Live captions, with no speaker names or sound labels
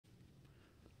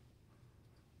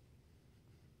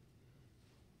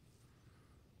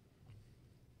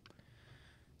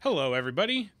Hello,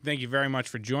 everybody. Thank you very much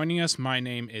for joining us. My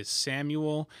name is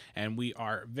Samuel, and we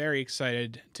are very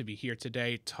excited to be here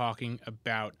today talking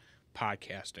about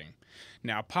podcasting.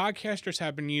 Now, podcasters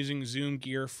have been using Zoom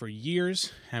gear for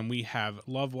years, and we have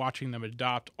loved watching them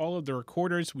adopt all of the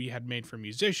recorders we had made for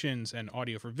musicians and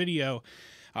audio for video,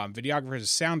 videographers,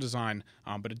 sound design,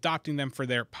 but adopting them for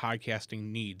their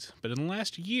podcasting needs. But in the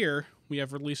last year, we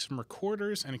have released some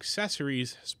recorders and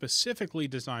accessories specifically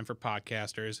designed for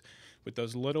podcasters with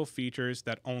those little features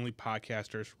that only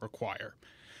podcasters require.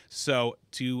 So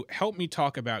to help me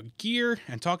talk about gear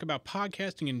and talk about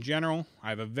podcasting in general, I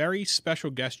have a very special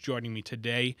guest joining me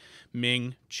today,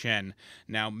 Ming Chen.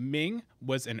 Now, Ming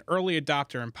was an early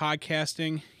adopter in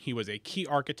podcasting. He was a key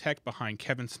architect behind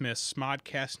Kevin Smith's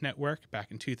Smodcast network back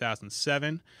in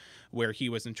 2007, where he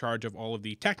was in charge of all of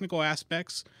the technical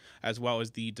aspects, as well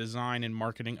as the design and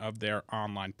marketing of their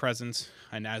online presence.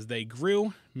 And as they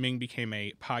grew, Ming became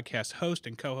a podcast host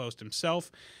and co-host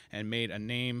himself and made a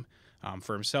name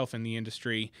for himself in the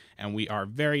industry, and we are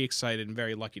very excited and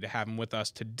very lucky to have him with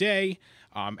us today.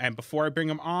 And before I bring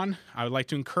him on, I would like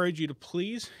to encourage you to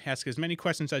please ask as many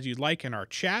questions as you'd like in our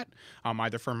chat,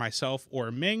 either for myself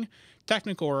or Ming,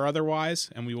 technical or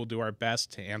otherwise, and we will do our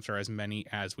best to answer as many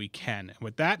as we can. And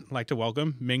with that, I'd like to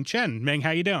welcome Ming Chen. Ming, how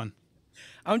you doing?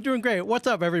 I'm doing great. What's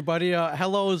up, everybody?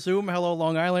 Hello, Zoom. Hello,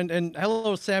 Long Island. And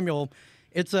hello, Samuel.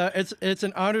 It's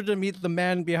an honor to meet the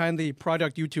man behind the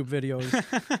product YouTube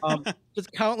videos.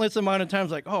 Just countless amount of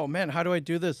times, like, oh man, how do I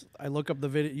do this? I look up the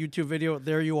YouTube video.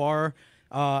 There you are,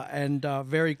 and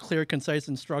very clear, concise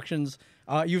instructions.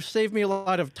 You've saved me a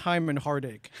lot of time and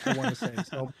heartache, I want to say.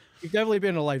 So you've definitely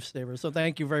been a lifesaver. So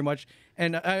thank you very much,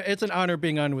 and it's an honor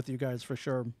being on with you guys for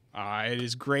sure. It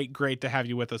is great to have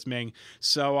you with us, Ming.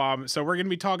 So we're going to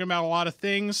be talking about a lot of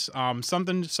things. Some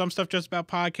stuff just about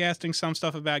podcasting, some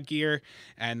stuff about gear,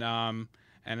 and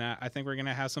I think we're going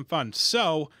to have some fun.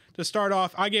 So to start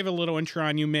off, I gave a little intro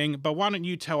on you, Ming, but why don't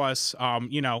you tell us,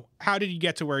 how did you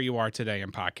get to where you are today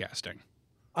in podcasting?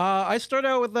 I started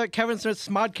out with the Kevin Smith's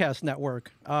Smodcast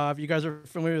network. If you guys are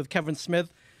familiar with Kevin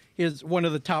Smith, he is one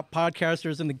of the top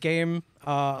podcasters in the game.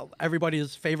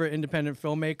 Everybody's favorite independent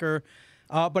filmmaker.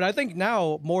 But I think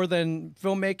now, more than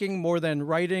filmmaking, more than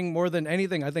writing, more than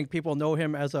anything, I think people know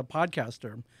him as a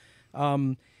podcaster.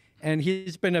 And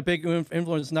he's been a big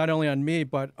influence not only on me,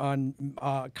 but on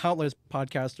countless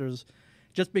podcasters.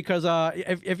 Just because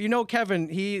if you know Kevin,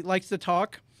 he likes to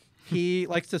talk. He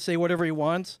likes to say whatever he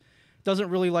wants. Doesn't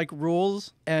really like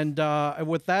rules. And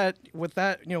with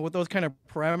those kind of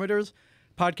parameters,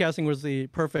 podcasting was the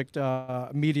perfect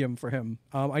medium for him.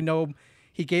 I know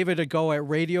he gave it a go at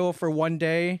radio for one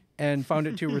day and found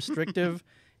it too restrictive.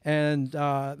 And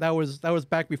that was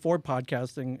back before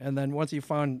podcasting. And then once he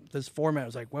found this format, I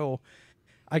was like, well,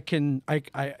 I can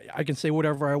say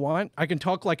whatever I want. I can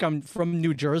talk like I'm from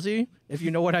New Jersey, if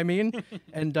you know what I mean.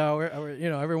 And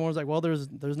everyone was like, well, there's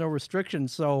no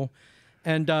restrictions. So,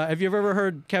 and if you've ever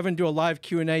heard Kevin do a live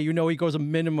Q&A, you know he goes a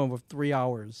minimum of 3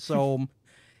 hours. So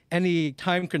any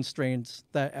time constraints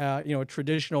that a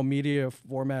traditional media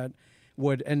format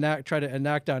would try to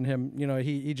enact on him,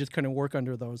 he just couldn't work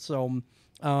under those. So,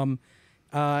 and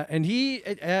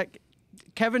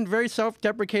Kevin, very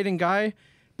self-deprecating guy,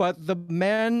 but the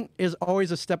man is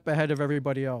always a step ahead of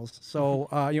everybody else. So,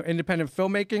 independent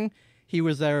filmmaking, he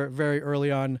was there very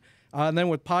early on. And then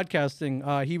with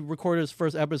podcasting, he recorded his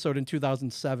first episode in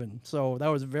 2007. So that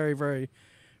was very, very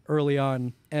early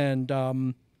on. And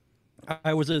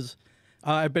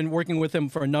I've been working with him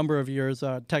for a number of years,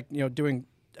 doing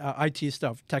IT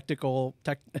stuff,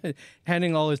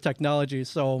 handling all his technology.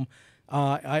 So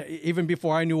even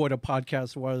before I knew what a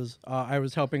podcast was, I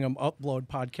was helping him upload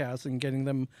podcasts and getting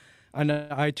them on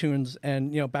iTunes.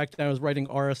 And back then I was writing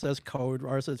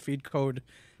RSS feed code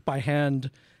by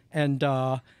hand. And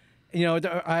I'm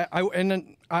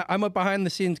a behind the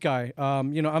scenes guy.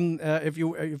 If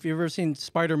you've ever seen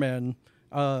Spider-Man,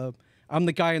 I'm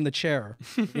the guy in the chair.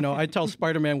 I tell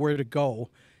Spider-Man where to go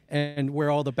and where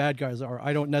all the bad guys are.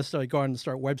 I don't necessarily go out and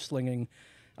start web slinging.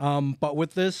 But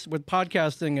with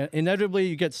podcasting, inevitably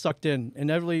you get sucked in.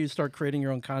 Inevitably you start creating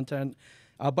your own content.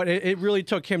 But it really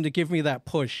took him to give me that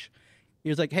push. He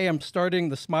was like, hey, I'm starting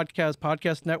the Smodcast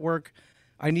podcast network.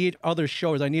 I need other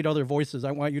shows. I need other voices.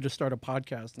 I want you to start a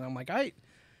podcast. And I'm like, I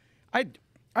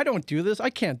don't do this.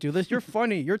 I can't do this. You're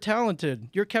funny. You're talented.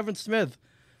 You're Kevin Smith.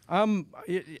 I'm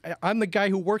the guy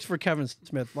who works for Kevin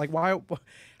Smith. Like, why?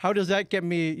 How does that get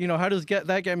me? How does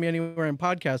that get me anywhere in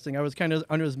podcasting? I was kind of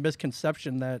under this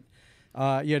misconception that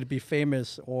you had to be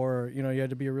famous, or you had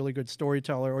to be a really good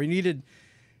storyteller, or you needed.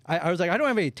 I was like, I don't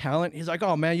have any talent. He's like,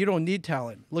 oh man, you don't need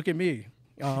talent. Look at me.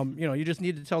 You just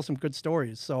need to tell some good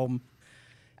stories. So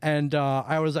And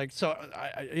I was like, so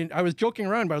I was joking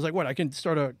around, but I was like, what? I can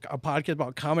start a podcast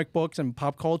about comic books and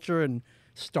pop culture and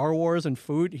Star Wars and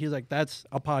food. He's like, that's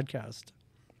a podcast.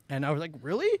 And I was like,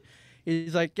 really?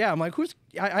 He's like, yeah. I'm like,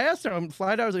 I asked him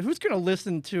flat out, I was like, who's going to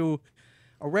listen to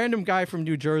a random guy from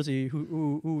New Jersey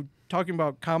who talking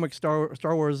about comic Star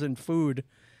Wars and food?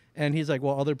 And he's like,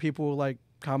 well, other people like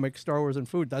comic Star Wars and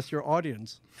food. That's your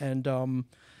audience. And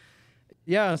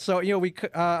yeah, so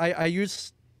I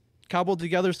used cobbled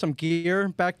together some gear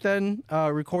back then.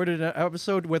 Recorded an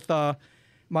episode with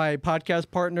my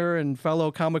podcast partner and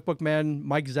fellow comic book man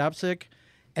Mike Zapsik,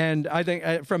 and I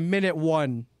think from minute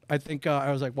one, I think I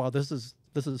was like, wow, this is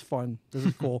fun. This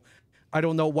is cool. I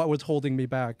don't know what was holding me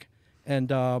back, and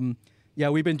yeah,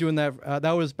 we've been doing that.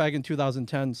 That was back in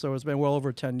 2010, so it's been well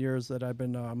over 10 years that I've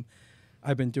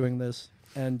been doing this,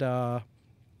 and yeah,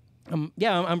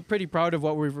 I'm pretty proud of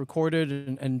what we've recorded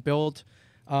and built.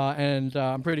 And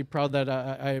I'm pretty proud that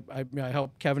I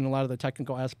helped Kevin a lot of the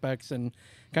technical aspects and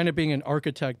kind of being an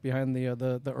architect behind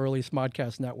the early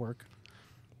Smodcast network.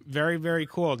 Very, very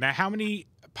cool. Now, how many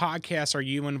podcasts are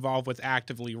you involved with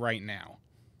actively right now?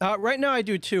 Right now, I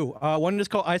do two. One is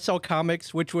called I Sell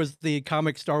Comics, which was the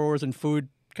comic Star Wars and food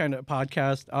kind of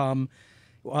podcast.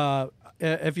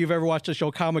 If you've ever watched the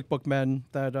show Comic Book Men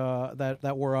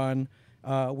that we're on,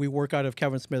 we work out of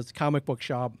Kevin Smith's comic book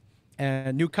shop.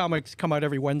 And new comics come out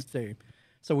every Wednesday.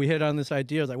 So we hit on this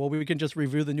idea. Like, well, we can just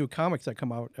review the new comics that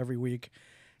come out every week.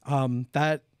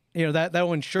 That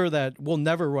will ensure that we'll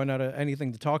never run out of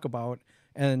anything to talk about.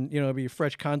 And, it'll be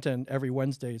fresh content every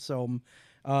Wednesday. So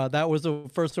that was the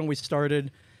first one we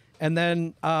started. And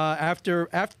then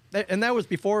and that was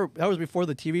before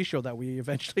the TV show that we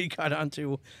eventually got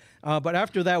onto. But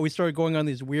after that, we started going on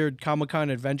these weird Comic-Con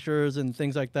adventures and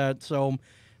things like that. So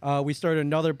we started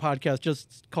another podcast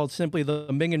just called simply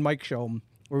the Ming and Mike Show,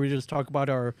 where we just talk about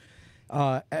our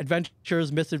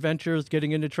adventures, misadventures,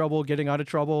 getting into trouble, getting out of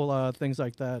trouble, things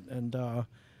like that. And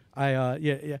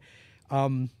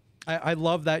I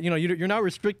love that. You're not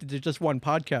restricted to just one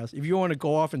podcast. If you want to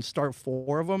go off and start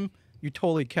 4 of them, you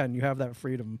totally can. You have that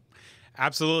freedom.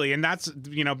 Absolutely. And that's,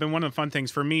 been one of the fun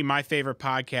things for me, my favorite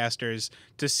podcasters,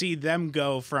 to see them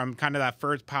go from kind of that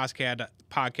first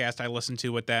podcast I listened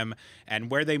to with them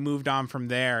and where they moved on from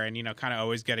there and, kind of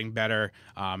always getting better.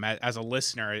 As a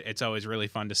listener, it's always really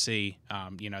fun to see,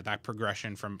 that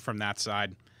progression from that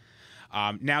side.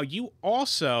 Now, you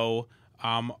also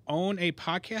own a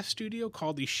podcast studio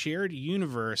called the Shared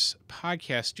Universe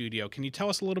Podcast Studio. Can you tell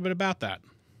us a little bit about that?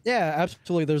 Yeah,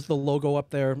 absolutely. There's the logo up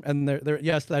there, and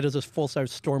yes, that is a full-size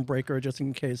Stormbreaker, just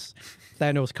in case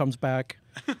Thanos comes back.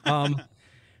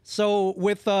 So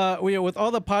with all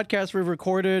the podcasts we've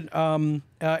recorded,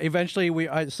 eventually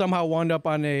I somehow wound up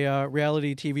on a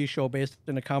reality TV show based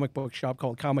in a comic book shop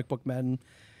called Comic Book Men.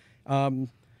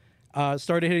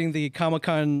 Started hitting the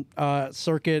Comic-Con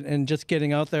circuit and just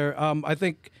getting out there. I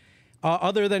think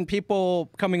other than people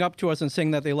coming up to us and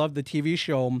saying that they loved the TV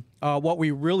show, what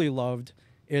we really loved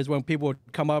is when people would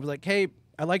come up like, hey,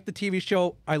 I like the TV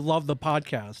show. I love the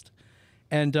podcast.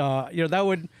 And,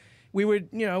 we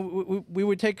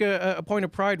would take a point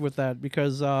of pride with that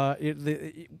because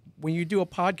when you do a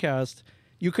podcast,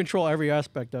 you control every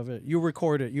aspect of it. You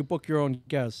record it. You book your own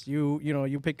guests.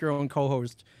 You pick your own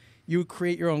co-host. You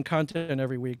create your own content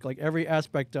every week. Like every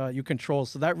aspect you control.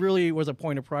 So that really was a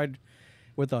point of pride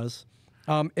with us.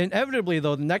 Inevitably,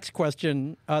 though, the next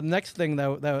question, next thing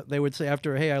that they would say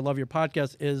after, hey, I love your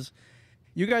podcast is,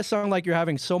 you guys sound like you're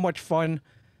having so much fun.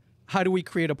 How do we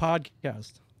create a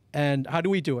podcast? And how do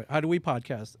we do it? How do we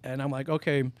podcast? And I'm like,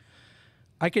 okay,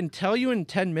 I can tell you in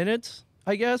 10 minutes,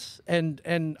 I guess. And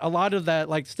a lot of that,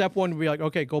 like step one would be like,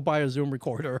 okay, go buy a Zoom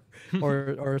recorder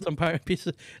or some piece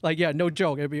of, like, yeah, no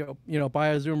joke. It'd be, buy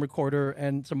a Zoom recorder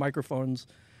and some microphones.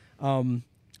 And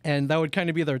that would kind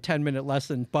of be their 10-minute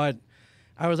lesson. But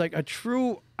I was like, I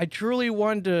truly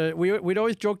wanted to, we'd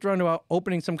always joked around about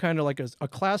opening some kind of like a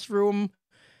classroom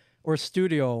or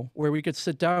studio where we could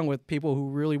sit down with people who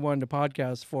really wanted to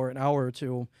podcast for an hour or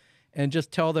two and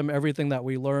just tell them everything that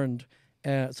we learned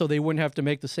so they wouldn't have to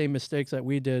make the same mistakes that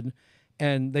we did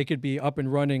and they could be up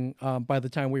and running by the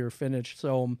time we were finished.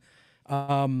 So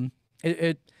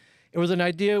it was an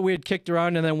idea we had kicked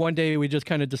around, and then one day we just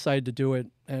kind of decided to do it.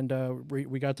 And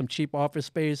we got some cheap office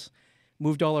space,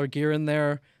 moved all our gear in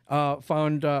there, we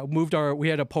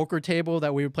had a poker table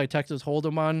that we would play Texas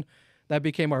Hold'em on. That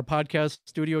became our podcast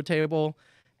studio table,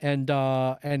 and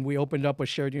we opened up a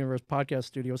Shared Universe Podcast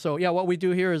Studio. So yeah, what we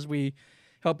do here is we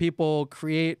help people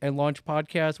create and launch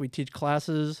podcasts. We teach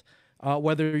classes,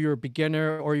 whether you're a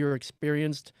beginner or you're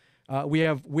experienced.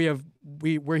 We're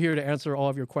here to answer all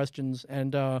of your questions.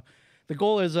 And the the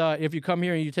goal is if you come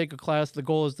here and you take a class, the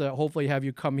goal is to hopefully have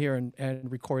you come here and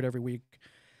record every week.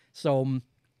 So,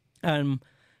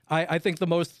 I think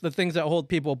the things that hold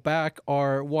people back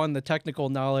are, one, the technical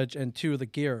knowledge, and two, the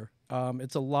gear.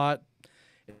 It's a lot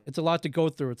to go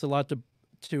through. It's a lot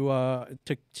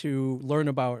to learn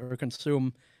about or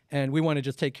consume, and we want to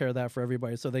just take care of that for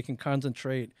everybody so they can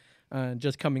concentrate on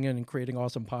just coming in and creating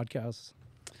awesome podcasts.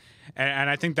 And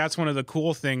I think that's one of the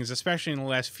cool things, especially in the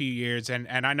last few years. And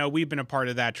I know we've been a part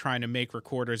of that, trying to make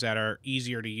recorders that are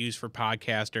easier to use for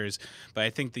podcasters. But I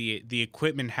think the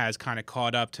equipment has kind of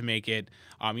caught up to make it,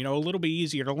 a little bit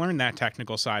easier to learn that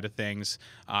technical side of things,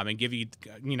 and give you,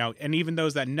 and even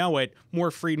those that know it,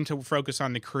 more freedom to focus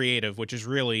on the creative, which is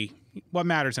really what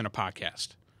matters in a podcast.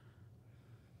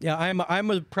 Yeah,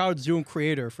 I'm a proud Zoom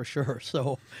creator for sure.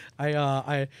 So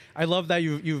I love that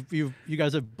you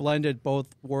guys have blended both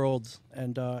worlds,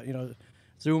 and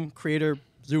Zoom creator,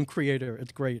 Zoom creator.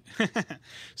 It's great.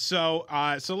 So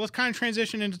let's kind of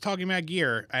transition into talking about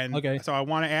gear. And okay. So I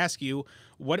want to ask you,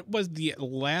 what was the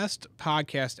last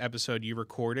podcast episode you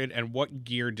recorded, and what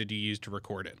gear did you use to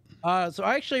record it? So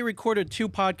I actually recorded 2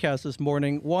 podcasts this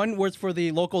morning. One was for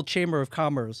the local Chamber of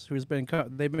Commerce,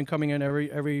 they've been coming in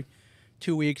every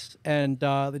 2 weeks, and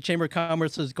the Chamber of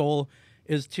Commerce's goal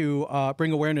is to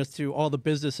bring awareness to all the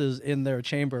businesses in their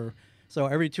chamber. So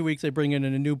every 2 weeks they bring in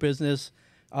a new business.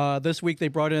 This week they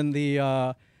brought in the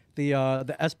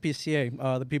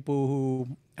SPCA, the people who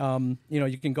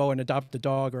you can go and adopt a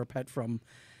dog or a pet from,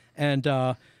 and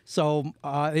they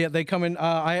come in.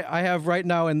 I have right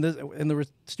now in the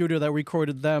studio that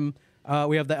recorded them.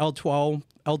 We have the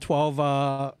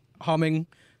L12 humming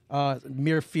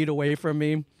mere feet away from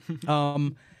me.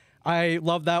 I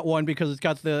love that one because it's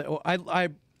got I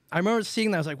remember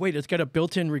seeing that. I was like, wait, it's got a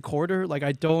built-in recorder. Like,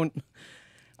 I don't,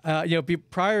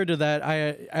 prior to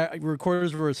that,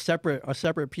 recorders were a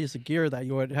separate piece of gear that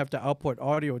you would have to output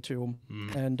audio to.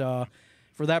 And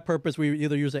for that purpose, we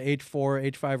either use an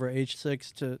H4, H5, or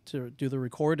H6 to do the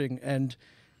recording. And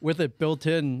with it built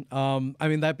in,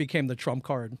 that became the trump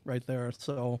card right there.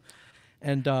 So,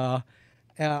 and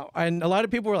a lot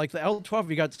of people were like, the L12,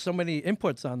 you got so many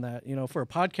inputs on that, for a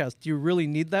podcast. Do you really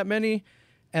need that many?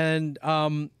 And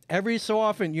every so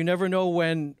often, you never know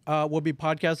when we'll be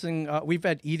podcasting. We've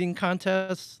had eating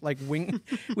contests, like we've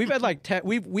had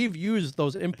we've used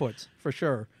those inputs for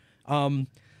sure.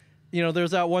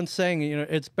 There's that one saying,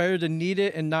 it's better to need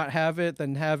it and not have it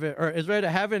than have it, or it's better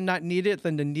to have it and not need it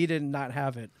than to need it and not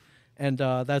have it. And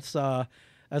that's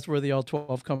where the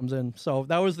L12 comes in. So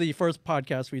that was the first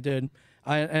podcast we did.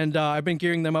 I've been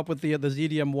gearing them up with the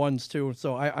ZDM ones too.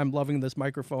 So I'm loving this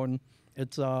microphone.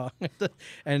 It's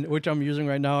and which I'm using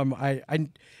right now.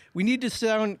 We need to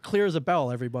sound clear as a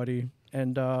bell, everybody.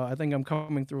 And I think I'm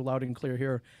coming through loud and clear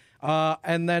here.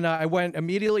 And then I went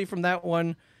immediately from that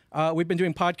one. We've been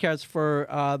doing podcasts for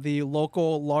the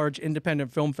local large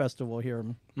independent film festival here,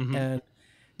 and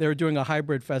they're doing a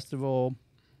hybrid festival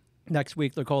next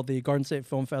week. They're called the Garden State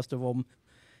Film Festival.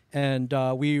 And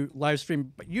we live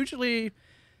stream usually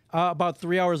about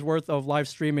 3 hours worth of live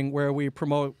streaming where we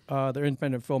promote their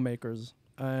independent filmmakers.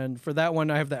 And for that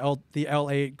one, I have the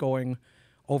L8 going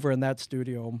over in that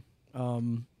studio,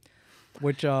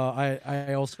 which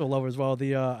I also love as well.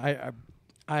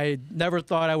 I never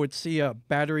thought I would see a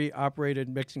battery operated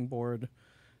mixing board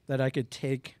that I could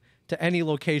take to any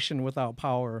location without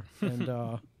power, and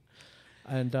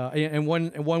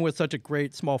one with such a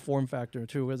great small form factor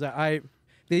too. Is that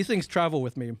these things travel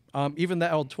with me. Even the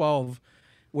L12,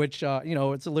 which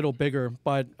it's a little bigger,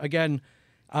 but again,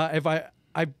 if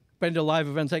I've been to live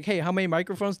events like, hey, how many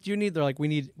microphones do you need? They're like,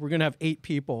 we're gonna have 8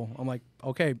 people. I'm like,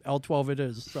 okay, L12 it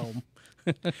is. So.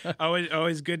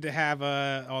 always good to have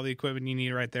all the equipment you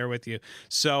need right there with you.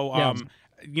 So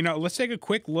let's take a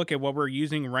quick look at what we're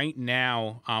using right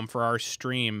now for our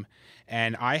stream.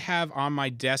 And I have on my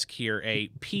desk here a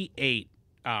P8.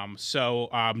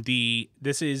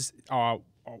 This is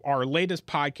our latest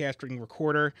podcasting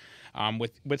recorder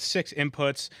with 6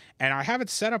 inputs, and I have it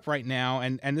set up right now,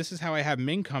 and this is how I have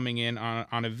Ming coming in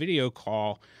on a video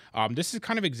call. This is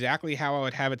kind of exactly how I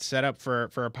would have it set up for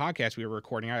a podcast we were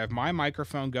recording. I have my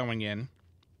microphone going in,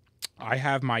 I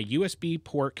have my USB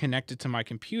port connected to my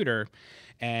computer,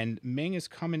 and Ming is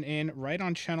coming in right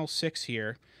on channel 6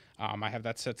 here. I have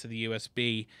that set to the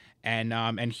USB,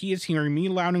 and he is hearing me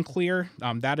loud and clear.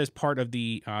 That is part of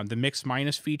the mix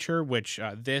minus feature, which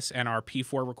this and our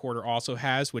P4 recorder also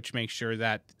has, which makes sure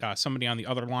that somebody on the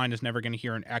other line is never going to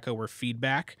hear an echo or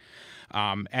feedback.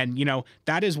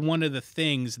 That is one of the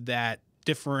things that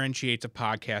differentiates a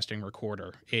podcasting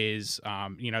recorder is,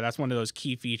 that's one of those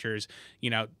key features.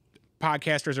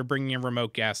 podcasters are bringing in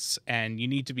remote guests, and you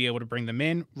need to be able to bring them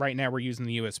in. Right now, we're using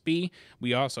the USB.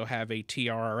 We also have a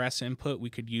TRRS input we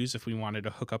could use if we wanted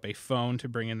to hook up a phone to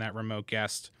bring in that remote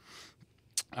guest.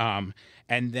 And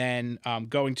then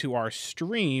going to our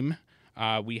stream,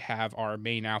 we have our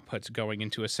main outputs going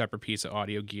into a separate piece of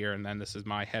audio gear, and then this is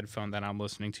my headphone that I'm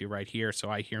listening to right here. So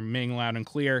I hear Ming loud and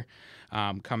clear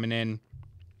coming in,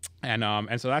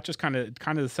 and so that's just kind of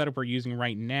the setup we're using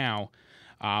right now.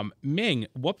 Ming,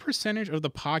 what percentage of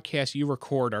the podcast you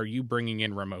record are you bringing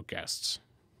in remote guests?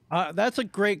 That's a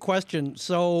great question.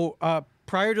 So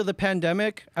prior to the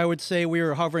pandemic, I would say we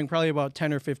were hovering probably about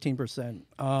 10 or 15%.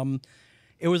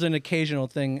 It was an occasional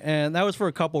thing, and that was for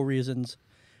a couple reasons.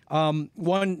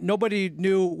 One, nobody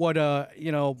knew what a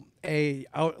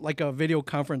video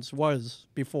conference was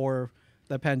before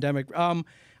the pandemic.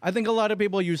 I think a lot of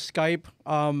people use Skype. If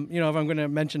I'm going to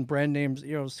mention brand names,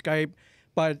 Skype,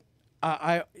 but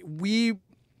I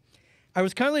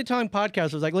was kind of like telling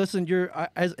podcasters, like, listen,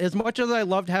 as much as I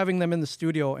loved having them in the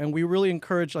studio, and we really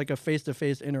encourage like a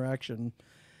face-to-face interaction.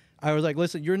 I was like,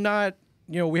 listen, you're not,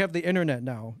 we have the internet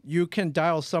now. You can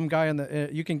dial some guy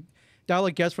you can dial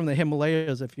a guest from the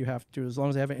Himalayas if you have to, as long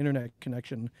as they have an internet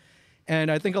connection.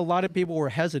 And I think a lot of people were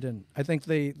hesitant. I think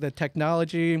the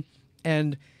technology,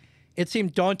 and it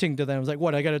seemed daunting to them. It was like,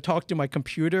 what, I got to talk to my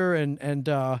computer, and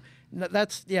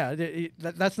that's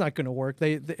not going to work.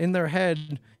 They in their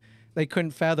head, they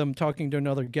couldn't fathom talking to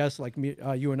another guest like me,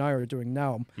 you and I are doing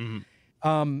now.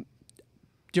 Mm-hmm.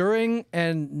 During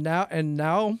and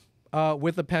now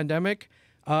with the pandemic,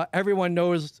 everyone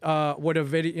knows what a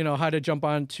video, how to jump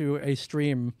onto a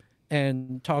stream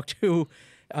and talk to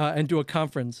and do a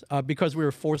conference because we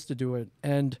were forced to do it.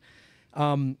 And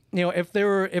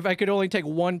if I could only take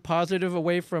one positive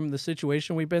away from the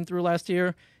situation we've been through last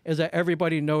year, is that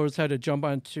everybody knows how to jump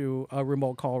onto a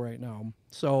remote call right now.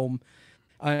 So,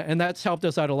 and that's helped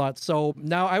us out a lot. So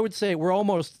now I would say we're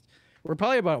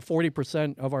probably about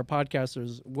 40% of our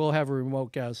podcasters will have a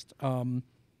remote guest.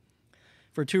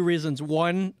 For two reasons.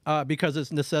 One, because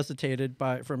it's necessitated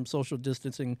from social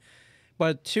distancing.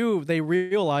 But two, they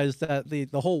realized that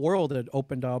the whole world had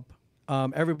opened up.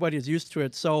 Everybody's used to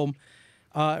it. So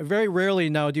very rarely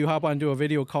now do you hop onto a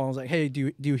video call and it's like, hey,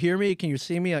 do you hear me? Can you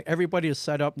see me? Like, everybody is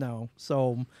set up now.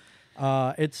 So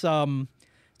it's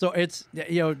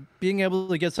being able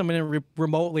to get someone in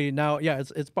remotely now. Yeah,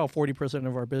 it's about 40%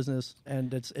 of our business,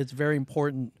 and it's very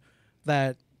important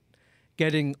that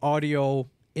getting audio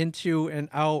into and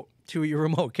out to your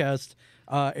remote guest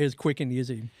is quick and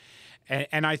easy.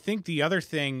 And I think the other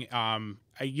thing, and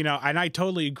I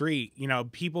totally agree,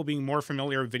 people being more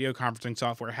familiar with video conferencing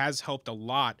software has helped a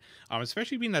lot,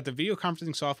 especially being that the video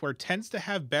conferencing software tends to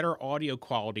have better audio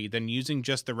quality than using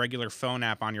just the regular phone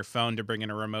app on your phone to bring in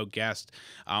a remote guest,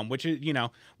 which is,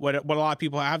 what a lot of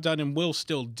people have done and will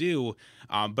still do.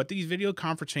 But these video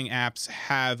conferencing apps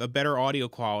have a better audio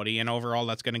quality, and overall,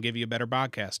 that's going to give you a better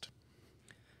podcast.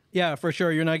 Yeah, for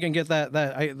sure. You're not going to get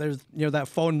there's that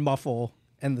phone muffle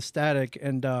and the static,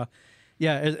 and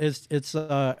it's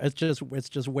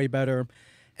just way better.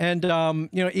 And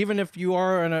even if you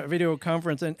are in a video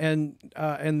conference and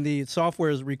the software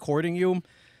is recording you,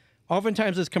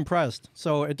 oftentimes it's compressed,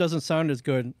 so it doesn't sound as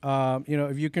good.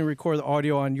 If you can record the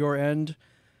audio on your end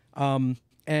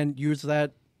and use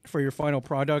that for your final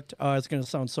product, it's going to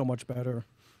sound so much better.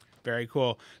 Very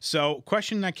cool. So,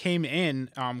 question that came in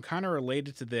kind of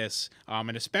related to this,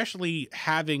 and especially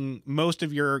having most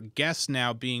of your guests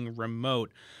now being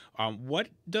remote. What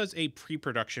does a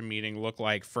pre-production meeting look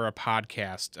like for a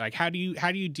podcast? Like, how do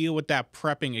you deal with that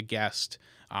prepping a guest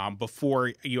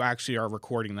before you actually are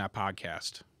recording that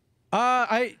podcast?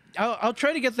 I'll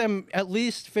try to get them at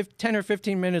least 10 or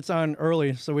 15 minutes on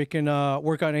early so we can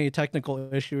work on any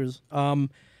technical issues.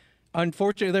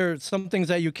 Unfortunately, there are some things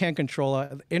that you can't control.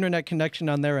 Internet connection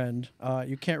on their end,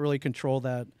 you can't really control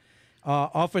that.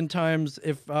 Oftentimes,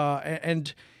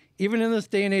 and even in this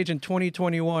day and age in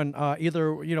 2021,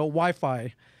 either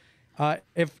Wi-Fi.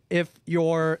 If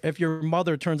your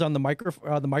mother turns on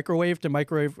the microwave to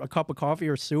microwave a cup of coffee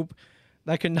or soup,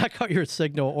 that can knock out your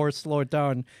signal or slow it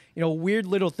down. Weird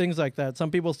little things like that. Some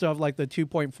people still have like the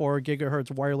 2.4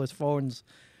 gigahertz wireless phones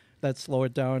that slow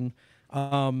it down.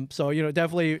 So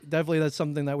definitely that's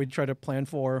something that we try to plan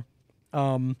for.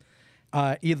 It's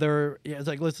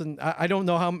like, listen, I don't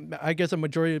know how. I guess a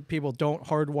majority of people don't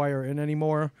hardwire in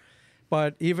anymore,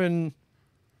 but even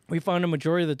we found a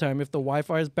majority of the time, if the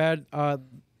Wi-Fi is bad,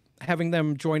 having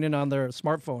them join in on their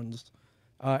smartphones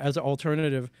as an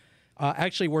alternative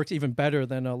actually works even better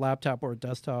than a laptop or a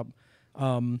desktop.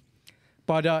 Other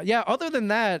than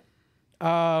that.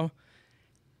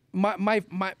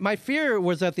 my fear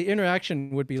was that the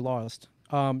interaction would be lost.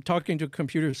 Talking to a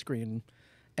computer screen.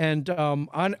 And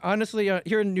honestly,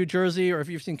 here in New Jersey, or if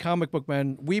you've seen Comic Book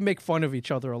Men, we make fun of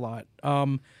each other a lot.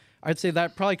 I'd say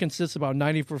that probably consists about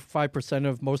 95%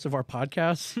 of most of our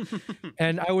podcasts.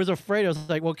 And I was afraid. I was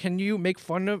like, well, can I make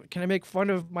fun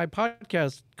of my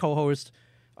podcast co-host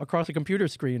across a computer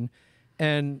screen?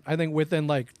 And I think within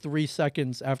like 3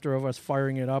 seconds after of us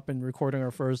firing it up and recording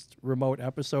our first remote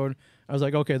episode, I was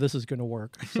like, okay, this is going to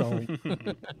work. So,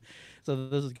 so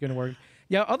this is going to work.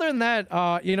 Yeah. Other than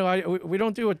that, we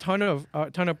don't do a ton of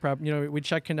prep. We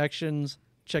check connections,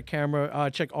 check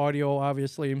camera, check audio,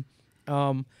 obviously.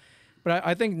 But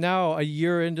I think now, a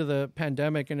year into the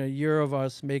pandemic and a year of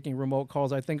us making remote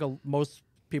calls, I think most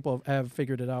people have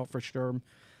figured it out for sure,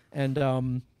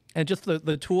 and just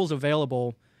the tools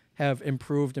available have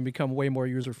improved and become way more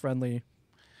user friendly.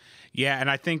 Yeah,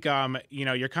 and I think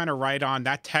you're kind of right on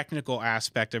that technical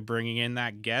aspect of bringing in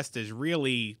that guest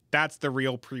that's the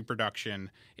real pre-production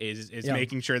is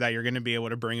making sure that you're going to be able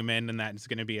to bring them in and that it's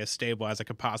going to be as stable as it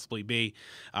could possibly be.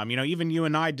 Even you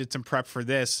and I did some prep for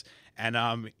this, and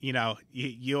you're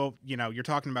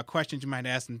talking about questions you might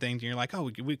ask and things, and you're like, oh,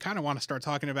 we kind of want to start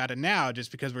talking about it now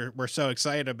just because we're so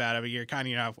excited about it. But you're kind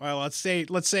of well, let's save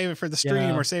it for the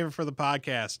stream or save it for the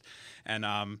podcast, and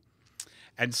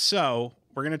so.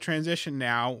 We're going to transition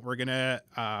now. We're going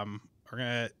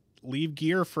to leave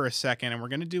gear for a second, and we're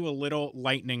going to do a little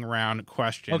lightning round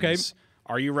questions. Okay.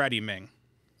 Are you ready, Ming?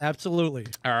 Absolutely.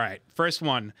 All right. First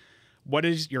one. What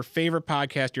is your favorite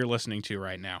podcast you're listening to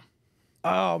right now?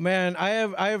 Oh man, I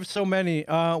have so many.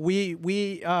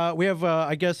 We have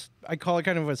I guess I call it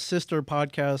kind of a sister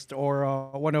podcast, or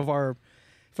one of our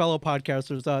fellow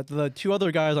podcasters. The two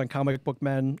other guys on Comic Book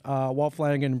Men, Walt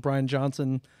Flanagan and Brian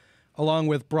Johnson, along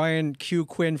with Brian Q.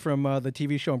 Quinn from the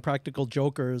TV show Impractical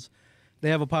Jokers. They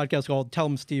have a podcast called Tell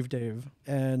 'em Steve Dave,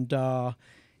 and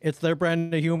it's their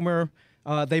brand of humor.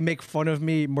 They make fun of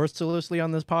me mercilessly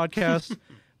on this podcast,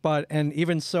 and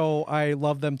even so, I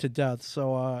love them to death.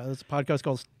 So it's a podcast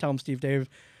called Tell 'em Steve Dave.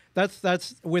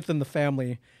 That's within the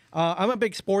family. I'm a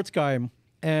big sports guy,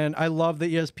 and I love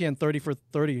the ESPN 30 for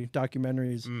 30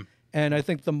 documentaries. And I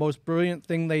think the most brilliant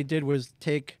thing they did was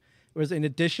in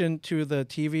addition to the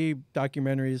TV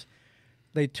documentaries,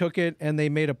 they took it and they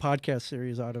made a podcast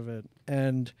series out of it,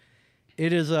 and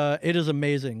it is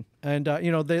amazing. And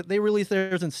they release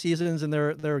theirs in seasons, and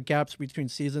there are gaps between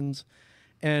seasons,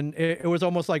 and it was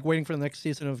almost like waiting for the next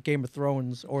season of Game of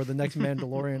Thrones or the next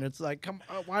Mandalorian. It's like,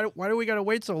 why do we gotta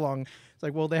wait so long? It's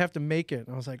like, well, they have to make it.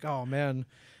 And I was like, oh man,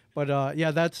 but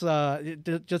that's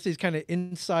just these kind of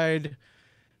inside.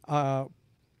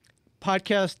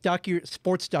 Podcast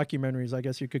sports documentaries, I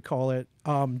guess you could call it,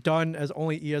 done as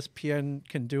only ESPN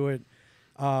can do it.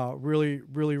 Really,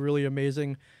 really, really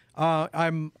amazing.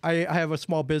 I have a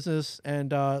small business, and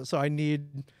so I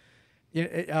need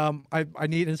I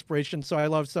need inspiration. So I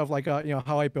love stuff like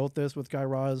How I Built This with Guy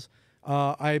Raz.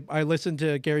 I listen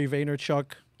to Gary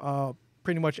Vaynerchuk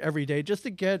pretty much every day just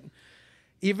to get.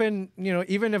 Even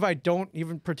if I don't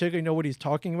even particularly know what he's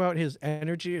talking about, his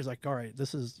energy is like, all right,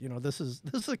 this is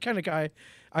the kind of guy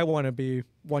I want to be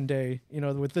one day,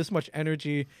 with this much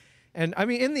energy. And I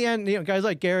mean, in the end, guys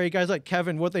like Gary, guys like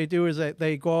Kevin, what they do is that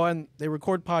they go on, they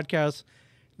record podcasts,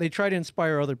 they try to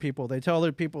inspire other people. They tell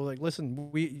other people, like,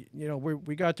 listen, we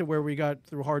got to where we got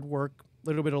through hard work, a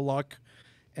little bit of luck,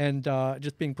 and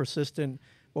just being persistent.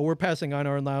 But we're passing on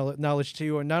our knowledge to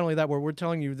you, and not only that, we're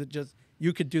telling you that just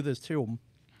you could do this too.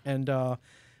 And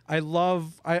I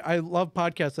love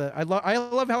podcasts. I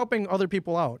love helping other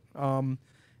people out.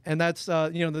 And that's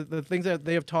the things that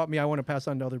they have taught me, I want to pass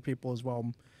on to other people as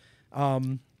well.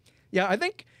 I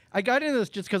think I got into this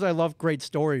just because I love great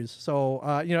stories. So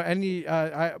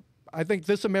I think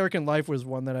This American Life was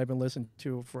one that I've been listening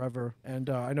to forever, and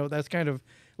I know that's kind of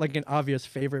like an obvious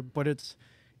favorite, but it's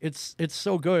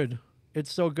so good.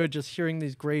 It's so good just hearing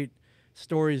these great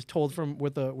stories told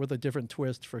with a different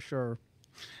twist, for sure.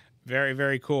 Very,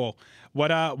 very cool.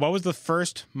 What was the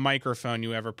first microphone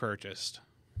you ever purchased?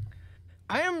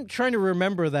 I am trying to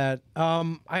remember that.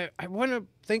 I want to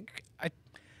think.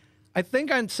 I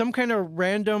think on some kind of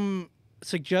random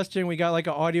suggestion, we got like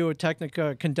an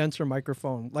Audio-Technica condenser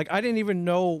microphone. Like, I didn't even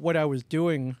know what I was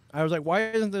doing. I was like, why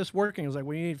isn't this working? I was like,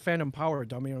 we need phantom power,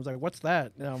 dummy. I was like, what's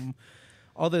that?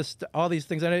 All these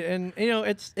things, and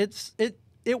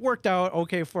it worked out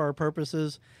okay for our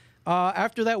purposes.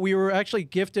 After that, we were actually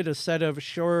gifted a set of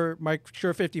Shure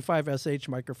 55 SH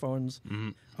microphones,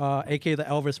 aka the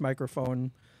Elvis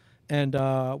microphone, and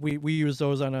we use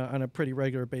those on a pretty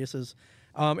regular basis.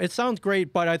 It sounds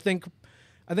great, but I think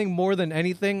more than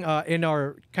anything, in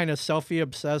our kind of selfie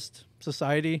obsessed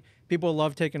society. People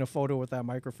love taking a photo with that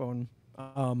microphone.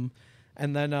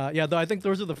 And then, though I think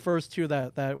those are the first two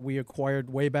that we acquired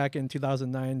way back in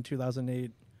 2009,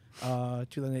 2008,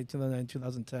 2009,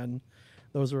 2010.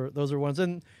 Those were ones,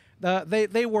 and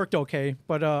they worked okay.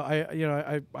 But I'm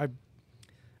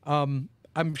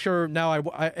sure now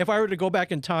if I were to go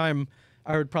back in time,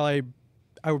 I would probably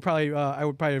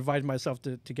advise myself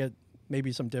to get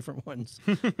maybe some different ones.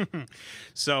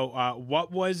 So,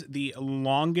 what was the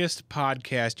longest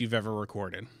podcast you've ever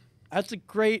recorded? That's a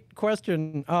great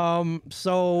question. I've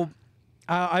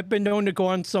been known to go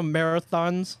on some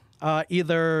marathons,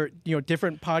 either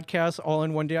different podcasts all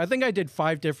in one day. I think I did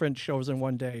 5 different shows in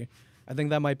one day. I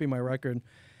think that might be my record.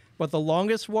 But the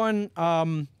longest one,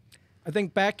 I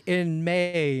think back in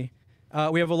May,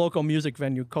 we have a local music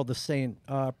venue called The Saint.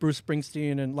 Bruce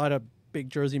Springsteen and a lot of big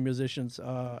Jersey musicians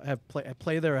have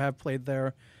played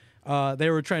there. They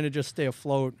were trying to just stay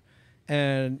afloat.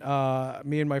 And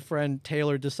me and my friend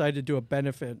Taylor decided to do a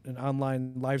benefit, an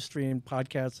online live stream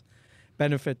podcast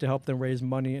benefit to help them raise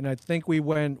money. And I think we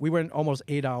went almost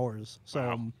 8 hours. So,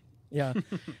 wow. Yeah,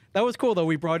 that was cool though.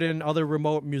 We brought in other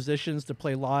remote musicians to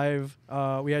play live.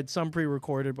 We had some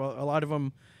pre-recorded, but a lot of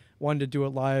them wanted to do it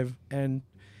live. And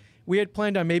we had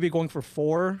planned on maybe going for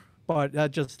 4, but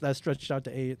that stretched out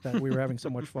to 8. That we were having so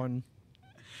much fun.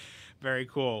 Very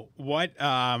cool. What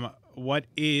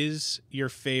is your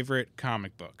favorite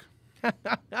comic book?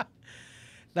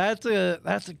 That's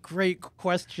a great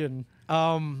question.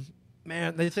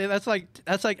 Man, they say that's like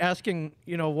asking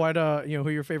what who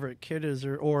your favorite kid is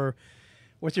or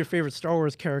what's your favorite Star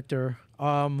Wars character.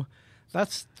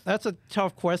 That's a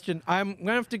tough question. I'm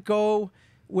gonna have to go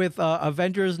with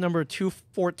Avengers number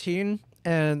 214,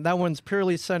 and that one's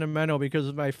purely sentimental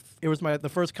because it was the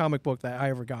first comic book that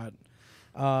I ever got.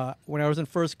 When I was in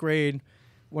first grade,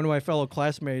 one of my fellow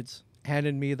classmates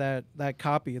handed me that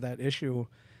copy, that issue,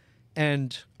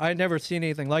 and I had never seen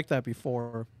anything like that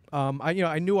before.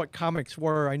 I knew what comics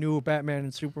were. I knew who Batman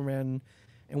and Superman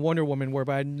and Wonder Woman were,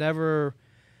 but I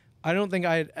don't think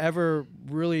I had ever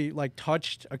really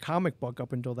touched a comic book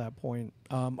up until that point.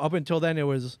 Up until then, it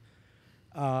was,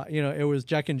 it was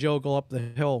Jack and Jill Go Up the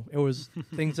Hill. It was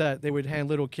things that they would hand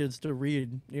little kids to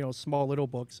read, small little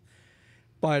books.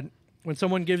 But when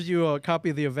someone gives you a copy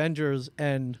of the Avengers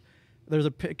and there's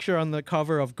a picture on the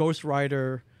cover of Ghost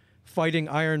Rider fighting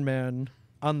Iron Man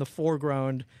on the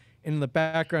foreground, in the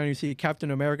background you see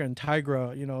Captain America and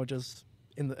Tigra, just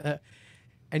in the,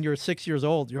 and you're 6 years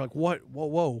old, you're like,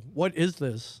 whoa, what is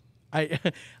this? I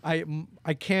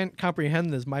can't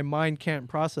comprehend this. My mind can't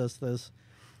process this.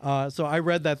 So I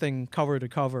read that thing cover to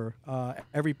cover,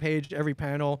 every page, every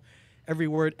panel, every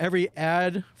word, every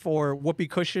ad for whoopee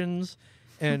cushions,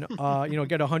 and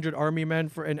get 100 army men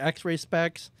for an X-ray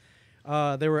specs.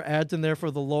 There were ads in there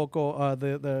for the local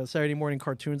the Saturday morning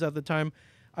cartoons at the time.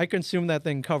 I consumed that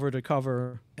thing cover to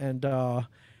cover, and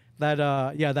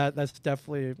that's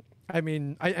definitely. I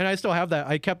mean, I still have that.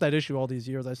 I kept that issue all these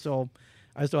years. I still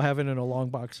have it in a long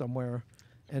box somewhere,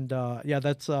 and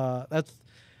that's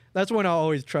one I'll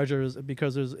always treasure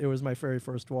because it was my very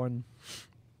first one.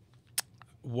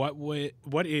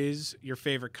 What is your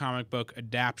favorite comic book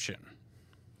adaptation?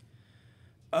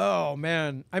 Oh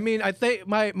man, I mean, I think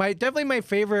definitely my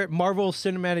favorite Marvel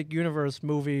Cinematic Universe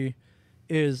movie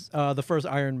is the first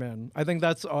Iron Man. I think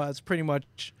that's pretty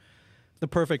much the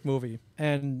perfect movie,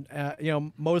 and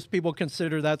most people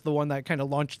consider that the one that kind of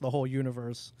launched the whole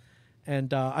universe.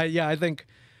 And I think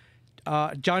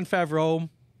Jon Favreau.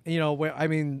 I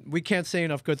mean, we can't say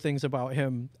enough good things about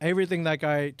him. Everything that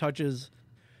guy touches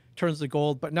turns to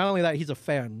gold. But not only that, he's a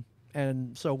fan,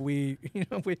 and so I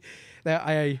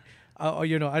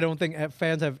don't think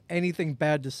fans have anything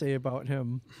bad to say about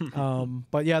him.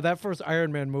 But yeah, that first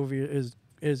Iron Man movie is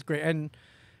great, and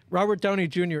Robert Downey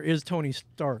Jr. is Tony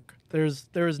Stark. There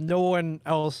is no one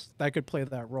else that could play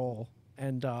that role,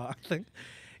 and I think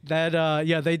that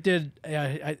they did.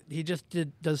 He just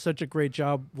does such a great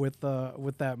job with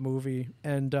that movie,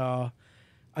 and I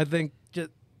think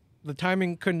just the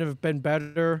timing couldn't have been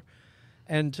better.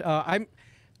 And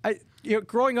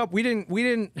growing up, we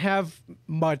didn't have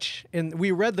much, and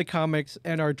we read the comics,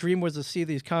 and our dream was to see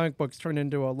these comic books turn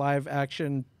into a live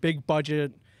action, big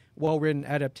budget, well written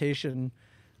adaptation.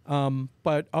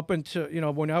 But up until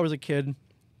when I was a kid,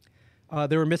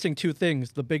 they were missing 2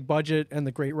 things: the big budget and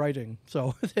the great writing.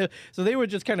 So they would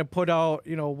just kind of put out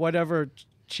whatever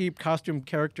cheap costume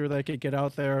character they could get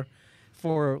out there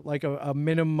for like a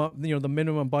minimum, the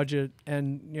minimum budget,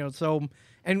 and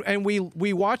and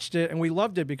we watched it and we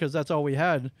loved it because that's all we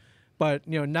had. But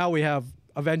now we have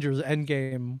Avengers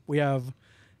Endgame, we have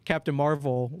Captain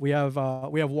Marvel, we have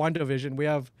WandaVision, we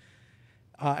have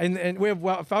And we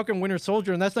have Falcon Winter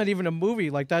Soldier, and that's not even a movie.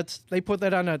 Like they put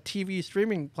that on a TV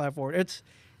streaming platform. It's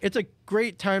a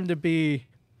great time to be.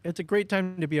 It's a great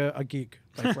time to be a geek,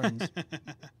 my friends.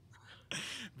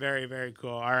 Very, very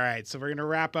cool. All right, so we're going to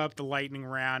wrap up the lightning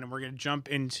round, and we're going to jump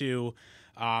into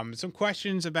some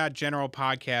questions about general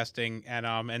podcasting,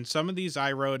 and some of these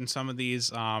I wrote, and some of these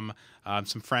some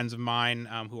friends of mine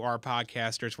who are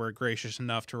podcasters were gracious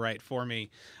enough to write for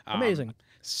me. Amazing.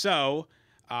 So,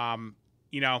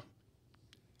 you know,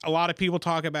 a lot of people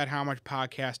talk about how much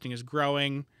podcasting is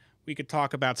growing. We could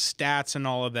talk about stats and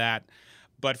all of that,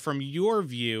 but from your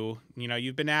view, you know,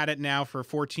 you've been at it now for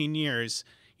 14 years.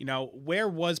 You know, where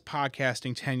was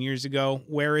podcasting 10 years ago?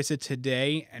 Where is it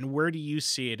today? And where do you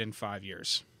see it in 5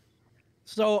 years?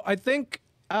 So I think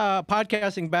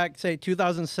podcasting back, say,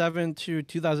 2007 to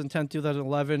 2010,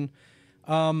 2011,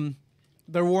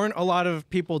 there weren't a lot of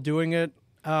people doing it.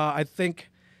 I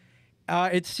think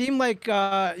it seemed like,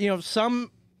 it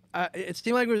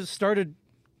seemed like it was started,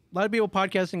 a lot of people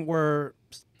podcasting were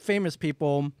famous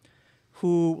people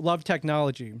who loved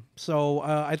technology. So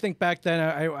I think back then,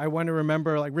 I want to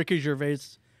remember, like, Ricky Gervais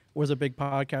was a big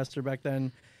podcaster back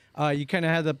then. You kind of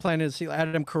had the Planet to see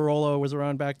Adam Carolla was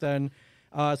around back then.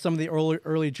 Some of the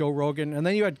early Joe Rogan, and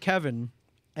then you had Kevin,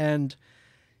 and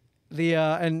the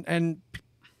and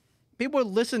people would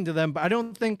listen to them, but I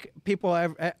don't think people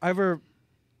ever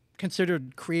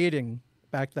considered creating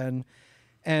back then.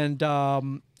 And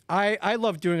I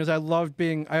love doing this. I love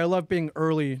being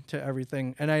early to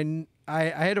everything, and I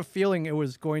had a feeling it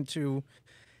was going to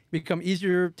become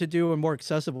easier to do and more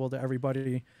accessible to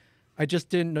everybody. I just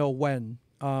didn't know when.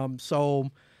 I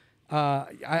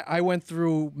went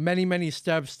through many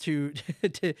steps to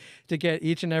to get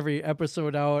each and every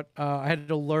episode out. I had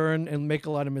to learn and make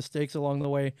a lot of mistakes along the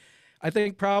way. I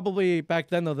think probably back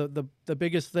then, though, the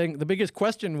biggest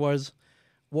question was,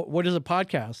 what is a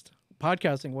podcast?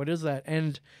 Podcasting, what is that?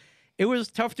 And it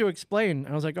was tough to explain.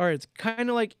 I was like, all right, it's kind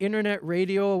of like internet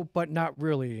radio, but not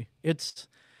really. It's,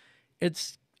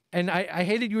 and I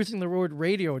hated using the word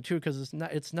radio too, because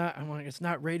it's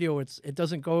not radio.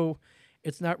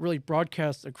 It's not really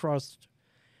broadcast across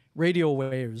radio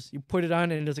waves. You put it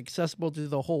on and it's accessible to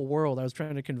the whole world. I was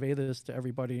trying to convey this to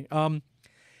everybody. I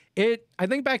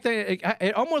think back then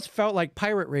it almost felt like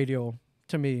pirate radio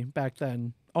to me back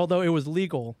then, although it was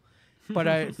legal. But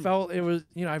I felt it was,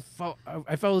 I felt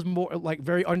it was more like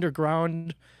very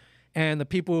underground, and the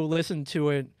people who listened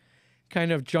to it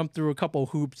kind of jumped through a couple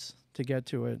hoops to get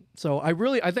to it. So I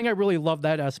think I really love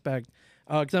that aspect,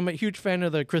 because I'm a huge fan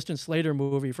of the Christian Slater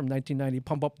movie from 1990,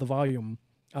 Pump Up the Volume.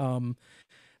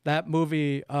 That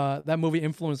movie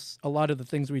influenced a lot of the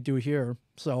things we do here.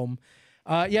 So,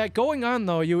 going on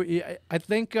though, I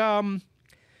think.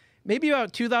 Maybe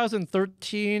about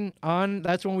 2013 on,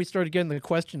 that's when we started getting the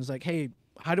questions like, hey,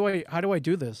 how do I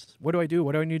do this? What do I do?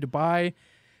 What do I need to buy?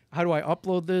 How do I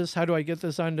upload this? How do I get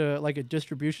this onto like a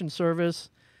distribution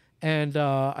service? And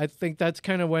I think that's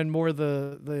kind of when more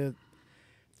the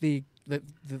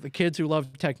kids who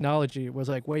love technology was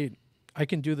like, wait, I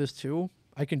can do this too.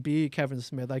 I can be Kevin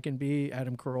Smith. I can be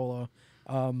Adam Carolla.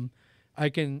 I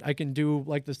can do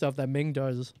like the stuff that Ming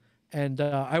does. And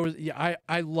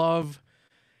I love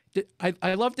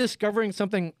discovering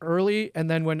something early, and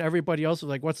then when everybody else was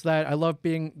like, what's that? I love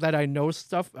being that I know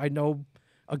stuff. I know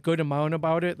a good amount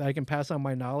about it, that I can pass on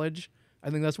my knowledge. I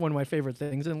think that's one of my favorite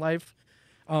things in life,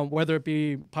 whether it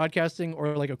be podcasting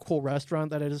or like a cool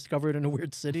restaurant that I discovered in a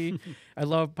weird city. I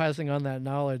love passing on that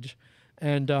knowledge.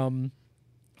 And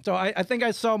so I think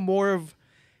I saw more of,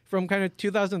 from kind of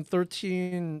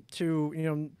 2013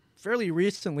 to, fairly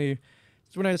recently,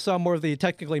 it's when I saw more of the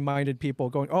technically minded people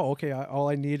going, oh, okay, all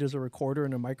I need is a recorder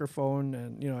and a microphone,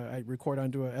 and I record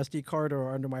onto a SD card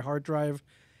or onto my hard drive,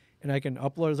 and I can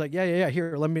upload. It's like, yeah,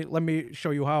 here, let me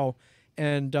show you how.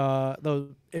 And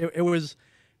it was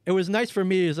nice for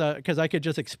me because I could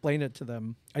just explain it to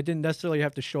them. I didn't necessarily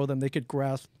have to show them; they could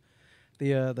grasp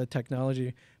the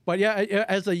technology. But yeah,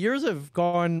 as the years have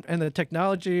gone and the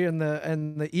technology and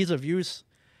the ease of use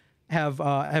have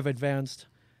advanced.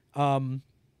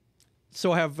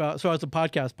 So has the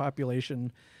podcast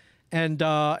population, and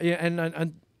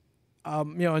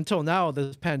until now,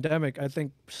 this pandemic, I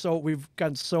think we've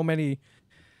gotten so many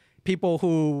people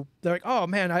who they're like, oh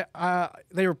man,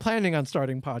 they were planning on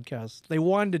starting podcasts, they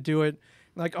wanted to do it,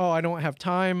 like, oh, I don't have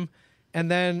time,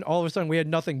 and then all of a sudden we had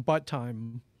nothing but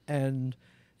time, and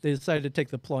they decided to take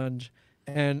the plunge,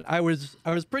 and I was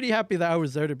pretty happy that I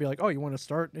was there to be like, oh, you want to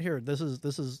start here? This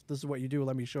is what you do.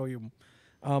 Let me show you.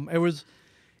 It was.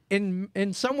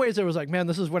 In some ways, it was like, man,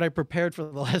 this is what I prepared for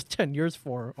the last 10 years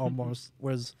for, almost,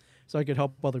 was so I could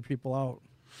help other people out.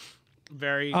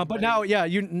 Very, But very now, yeah,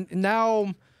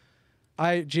 now.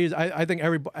 I think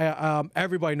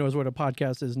everybody knows what a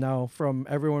podcast is now. From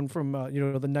everyone from the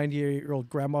 98-year-old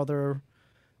grandmother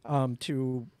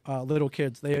to little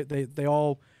kids. They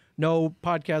all know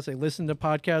podcasts. They listen to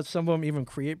podcasts. Some of them even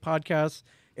create podcasts.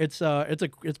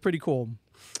 It's pretty cool.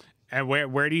 And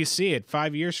where do you see it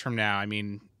 5 years from now? I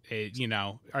mean,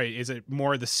 is it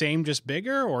more the same, just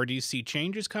bigger, or do you see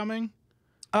changes coming?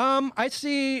 I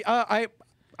see. I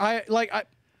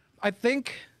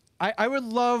think I would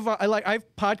love.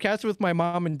 I've podcasted with my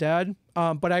mom and dad,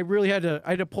 but I really had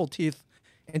to pull teeth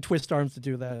and twist arms to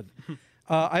do that.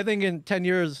 I think in 10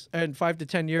 years and 5 to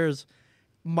 10 years,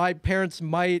 my parents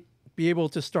might be able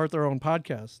to start their own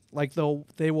podcast. Like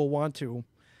they will want to.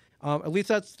 At least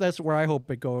that's where I hope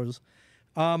it goes.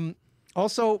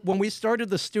 Also, when we started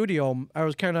the studio, I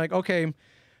was kind of like, okay,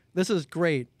 this is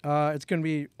great. It's going to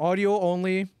be audio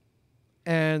only,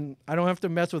 and I don't have to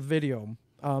mess with video.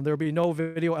 There'll be no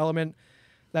video element.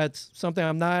 That's something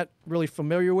I'm not really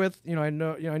familiar with. I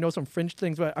know some fringe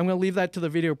things, but I'm going to leave that to the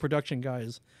video production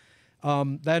guys.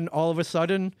 Then all of a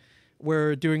sudden,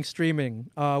 we're doing streaming.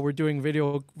 We're doing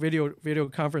video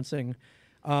conferencing.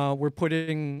 We're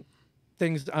putting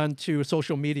things onto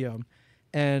social media,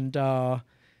 and I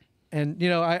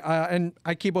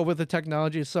keep up with the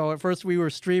technology. So at first we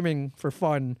were streaming for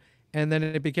fun, and then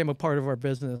it became a part of our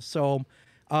business. So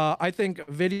I think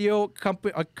video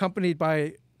accompanied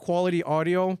by quality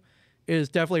audio is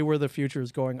definitely where the future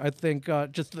is going. I think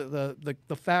just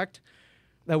the fact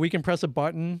that we can press a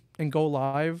button and go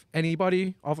live,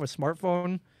 anybody off a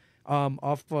smartphone,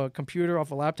 off a computer, off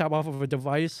a laptop, off of a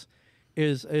device,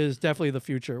 is definitely the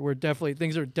future.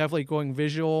 Things are definitely going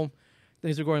visual,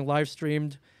 things are going live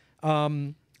streamed.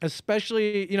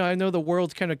 Especially, I know the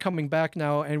world's kind of coming back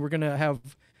now, and we're gonna have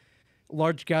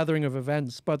large gathering of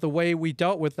events. But the way we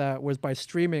dealt with that was by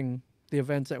streaming the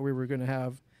events that we were gonna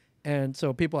have, and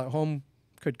so people at home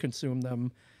could consume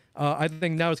them. I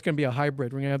think now it's gonna be a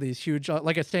hybrid. We're gonna have these huge,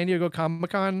 like a San Diego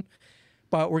Comic-Con,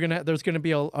 but there's gonna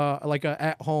be a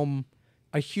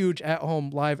huge at-home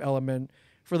live element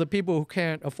for the people who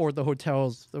can't afford the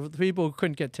hotels, for the people who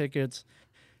couldn't get tickets,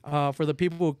 for the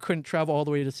people who couldn't travel all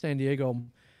the way to San Diego.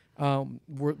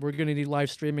 We're going to need live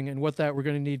streaming, and with that, we're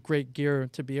going to need great gear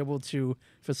to be able to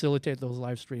facilitate those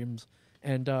live streams.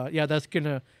 And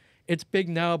it's big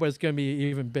now, but it's going to be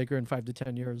even bigger in 5 to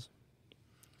 10 years.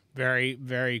 Very,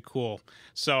 very cool.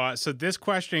 So this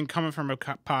question coming from a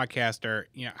podcaster,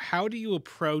 how do you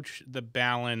approach the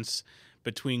balance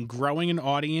between growing an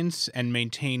audience and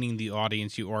maintaining the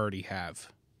audience you already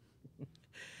have?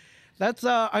 That's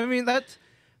a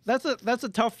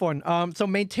tough one. So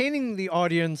maintaining the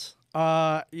audience,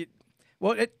 even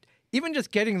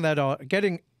just getting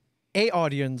a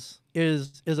audience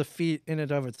is a feat in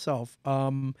and of itself.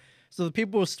 So the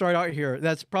people who start out here,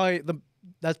 that's probably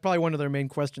one of their main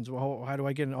questions. Well, how do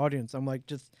I get an audience? I'm like,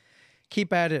 just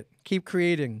keep at it, keep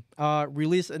creating,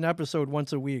 release an episode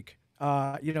once a week.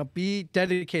 Be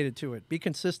dedicated to it, be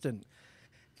consistent,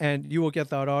 and you will get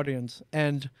that audience.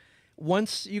 And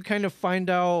once you kind of find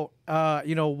out,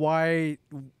 why,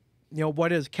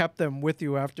 what has kept them with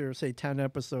you after, say, 10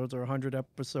 episodes or 100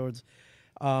 episodes,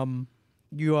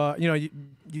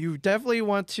 you definitely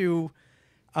want to,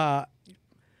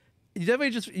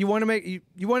 you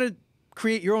want to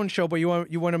create your own show, but you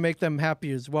want to make them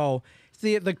happy as well.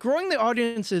 See, the growing the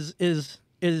audience is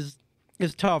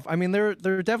tough. I mean, there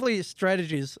are definitely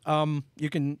strategies you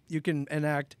can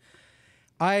enact.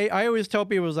 I always tell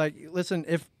people, like, listen,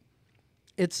 if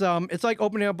it's like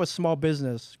opening up a small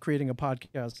business, creating a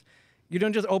podcast. You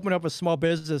don't just open up a small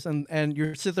business and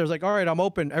you sit there like, all right, I'm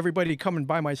open. Everybody come and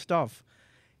buy my stuff.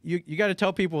 You got to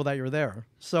tell people that you're there.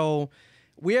 So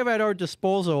we have at our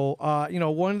disposal,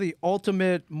 one of the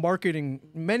ultimate marketing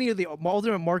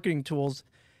tools,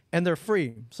 and they're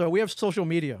free. So we have social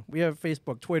media. We have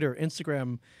Facebook, Twitter,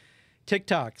 Instagram,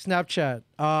 TikTok, Snapchat.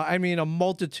 A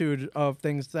multitude of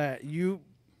things that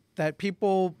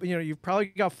people, you've probably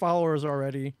got followers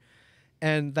already,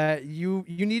 and that you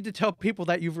need to tell people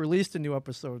that you've released a new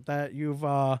episode, that you've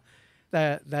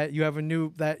that you have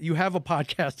a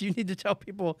podcast. You need to tell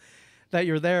people that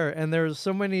you're there. And there's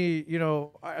so many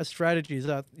strategies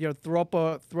that throw up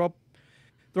a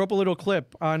little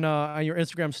clip on your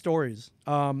Instagram stories.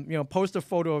 Post a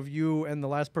photo of you and the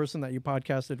last person that you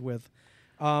podcasted with.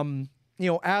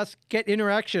 Get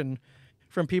interaction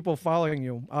from people following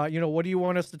you. What do you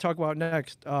want us to talk about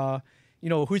next?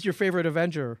 Who's your favorite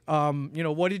Avenger?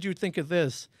 What did you think of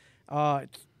this?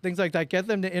 Things like that. Get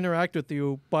them to interact with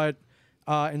you, but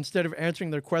instead of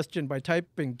answering their question by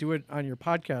typing, do it on your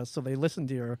podcast so they listen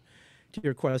to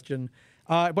your question.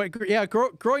 Yeah,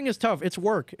 growing is tough. It's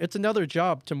work. It's another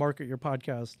job to market your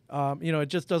podcast. It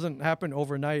just doesn't happen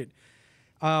overnight.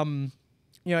 Even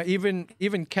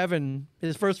Kevin,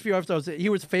 his first few episodes, he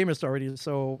was famous already,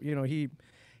 so he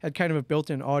had kind of a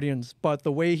built-in audience. But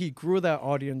the way he grew that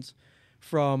audience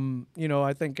from,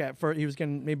 I think at first he was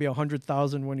getting maybe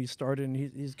 100,000 when he started, and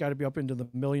he's got to be up into the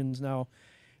millions now.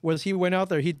 Was he went out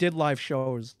there, he did live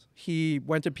shows. He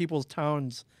went to people's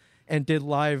towns and did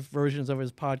live versions of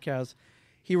his podcast.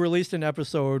 He released an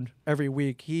episode every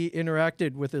week. He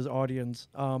interacted with his audience.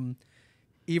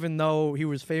 Even though he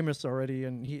was famous already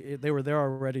and they were there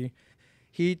already,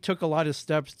 he took a lot of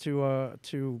steps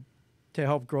to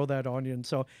help grow that audience.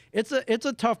 So it's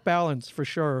a tough balance for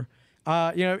sure.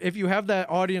 If you have that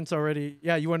audience already,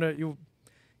 yeah, you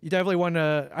definitely want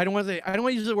to. I don't want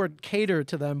to use the word cater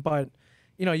to them, but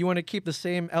you want to keep the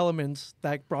same elements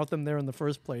that brought them there in the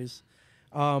first place.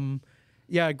 Growing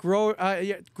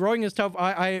is tough.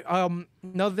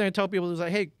 Another thing I tell people is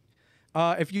like, hey,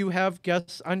 if you have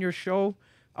guests on your show,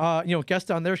 guests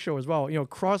on their show as well,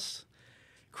 cross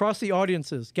the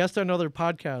audiences, guest on other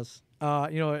podcasts.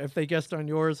 If they guest on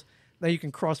yours, then you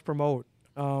can cross promote.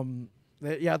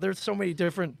 There's so many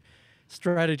different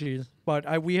strategies,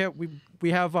 but we have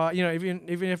even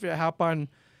if you hop on,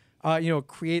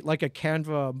 create like a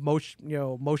Canva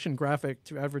motion graphic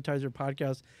to advertise your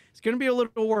podcast, it's going to be a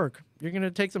little work. You're going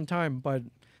to take some time, but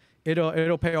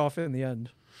it'll pay off in the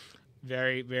end.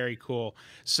 Very, very cool.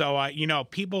 So,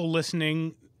 people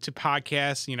listening to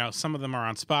podcasts, some of them are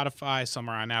on Spotify, some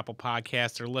are on Apple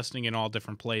Podcasts. They're listening in all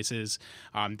different places.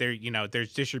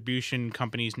 There's distribution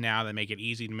companies now that make it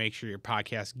easy to make sure your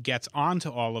podcast gets onto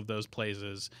all of those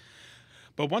places.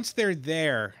 But once they're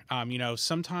there,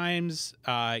 sometimes,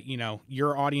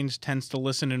 your audience tends to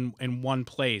listen in one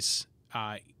place.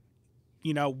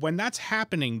 When that's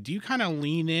happening, do you kind of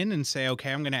lean in and say,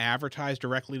 okay, I'm going to advertise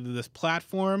directly to this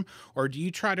platform? Or do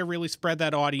you try to really spread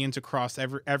that audience across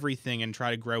everything and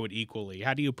try to grow it equally?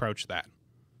 How do you approach that?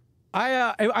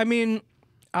 I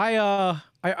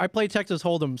play Texas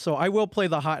Hold'em, so I will play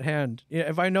the hot hand.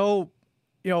 If I know,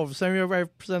 if 75%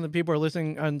 of the people are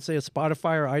listening on, say, a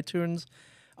Spotify or iTunes,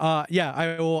 I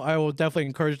will definitely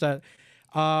encourage that.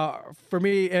 For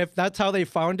me, if that's how they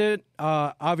found it,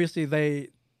 obviously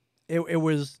it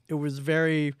was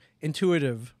very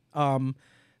intuitive.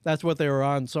 That's what they were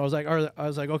on. So I was like,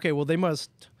 okay, well they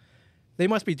must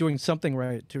be doing something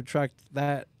right to attract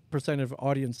that percent of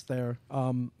audience there.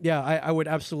 I would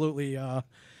absolutely, that's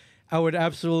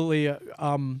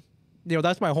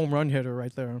my home run hitter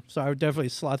right there. So I would definitely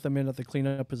slot them in at the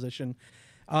cleanup position.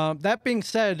 That being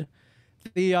said,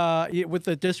 with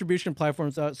the distribution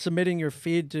platforms, submitting your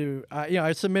feed to,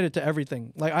 I submit it to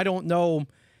everything. Like I don't know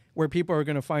where people are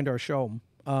going to find our show.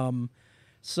 And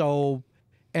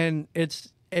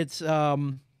it's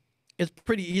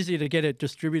pretty easy to get it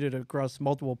distributed across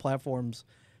multiple platforms.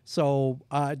 So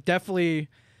definitely,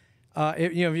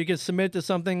 if you can submit to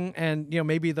something and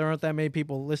maybe there aren't that many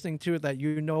people listening to it that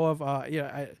of,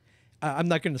 I'm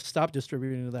not going to stop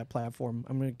distributing to that platform.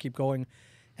 I'm going to keep going.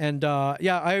 And I'll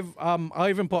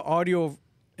even put audio.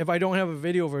 If I don't have a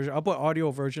video version, I'll put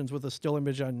audio versions with a still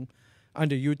image onto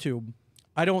YouTube.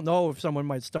 I don't know if someone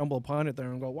might stumble upon it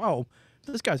there and go, wow,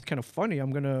 this guy's kind of funny.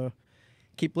 I'm going to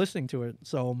keep listening to it.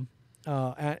 So,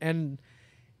 some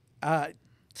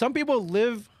people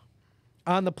live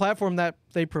on the platform that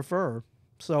they prefer.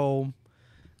 So,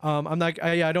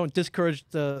 I don't discourage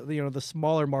the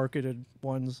smaller marketed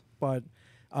ones, but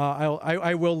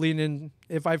I will lean in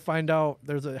if I find out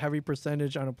there's a heavy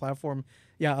percentage on a platform.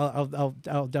 Yeah,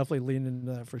 I'll definitely lean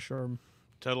into that for sure.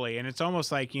 Totally. And it's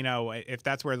almost like, if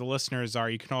that's where the listeners are,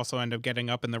 you can also end up getting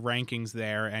up in the rankings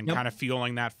there and kind of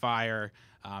fueling that fire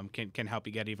can help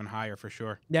you get even higher for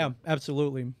sure. Yeah,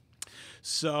 absolutely.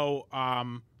 So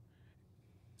off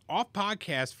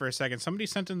podcast for a second, somebody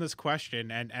sent in this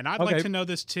question and I'd like to know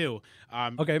this too.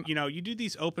 Okay. You do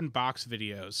these open box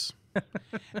videos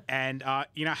and,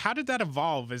 how did that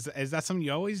evolve? Is that something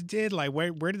you always did? Like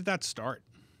where did that start?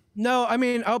 No, I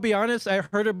mean, I'll be honest. I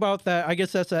heard about that. I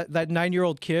guess that's that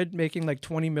 9-year-old kid making like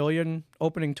 20 million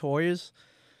opening toys.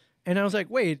 And I was like,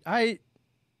 wait, I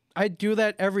do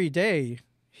that every day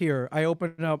here. I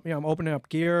open up, I'm opening up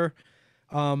gear.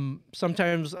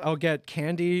 Sometimes I'll get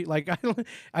candy. Like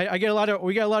we get a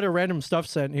lot of random stuff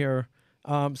sent here.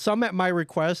 Some at my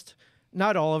request,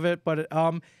 not all of it, but,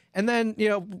 and then,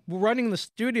 running the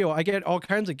studio, I get all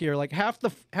kinds of gear. Like half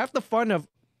the fun of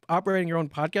operating your own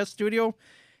podcast studio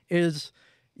is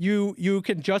you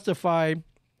can justify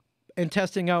and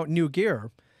testing out new gear.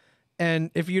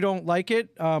 And if you don't like it,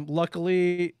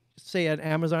 luckily, say at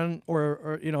Amazon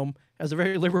or has a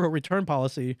very liberal return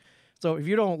policy, So if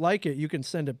you don't like it, you can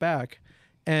send it back.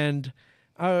 And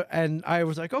I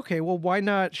was like, okay, well, why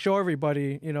not show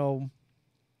everybody?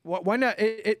 Why not?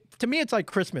 To me, it's like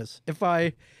Christmas. If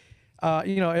I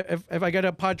if I get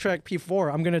a PodTrack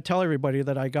P4, I'm gonna tell everybody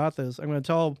that I got this. I'm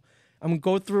gonna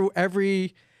go through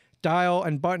every dial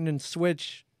and button and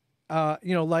switch.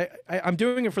 Like I'm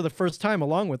doing it for the first time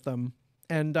along with them,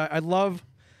 and I love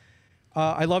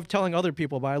telling other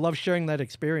people, but I love sharing that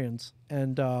experience.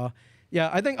 And yeah,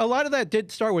 I think a lot of that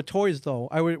did start with toys, though.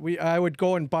 I would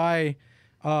go and buy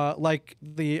like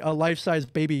the life-size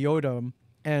Baby Yoda,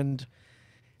 and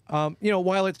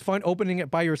while it's fun opening it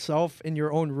by yourself in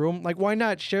your own room, like why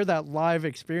not share that live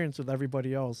experience with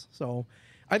everybody else? So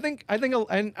I think a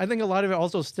lot of it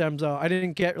also stems. I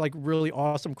didn't get like really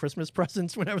awesome Christmas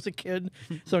presents when I was a kid,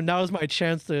 so now is my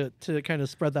chance to kind of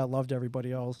spread that love to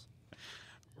everybody else.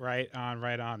 Right on,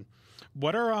 right on.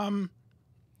 What are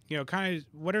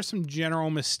what are some general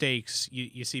mistakes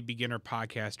you see beginner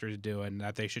podcasters doing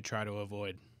that they should try to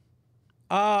avoid?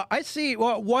 I see.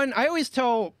 Well, one, I always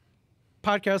tell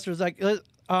podcasters, like,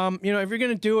 if you're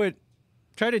gonna do it,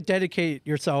 try to dedicate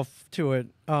yourself to it,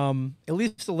 at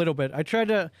least a little bit. I try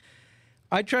to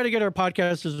get our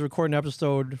podcasters to record an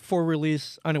episode for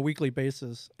release on a weekly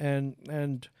basis,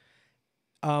 and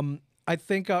I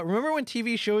think remember when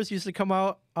TV shows used to come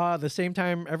out the same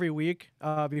time every week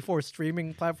before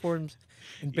streaming platforms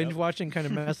and binge watching kind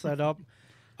of messed that up.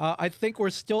 I think we're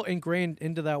still ingrained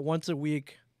into that once a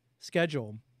week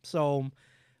schedule. So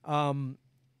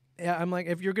yeah, I'm like,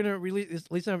 if you're gonna release,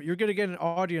 at least you're gonna get an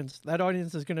audience. That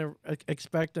audience is gonna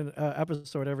expect an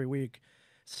episode every week.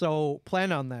 So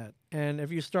plan on that. And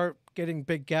if you start getting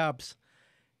big gaps,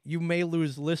 you may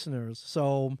lose listeners.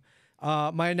 So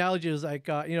my analogy is like,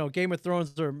 Game of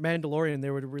Thrones or Mandalorian, they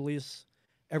would release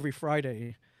every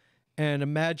Friday. And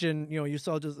imagine, you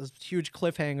saw just this huge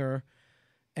cliffhanger,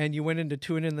 and you went in to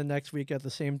tune in the next week at the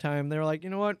same time. They're like,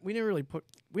 you know what? We didn't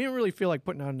really feel like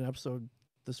putting out an episode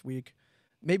this week.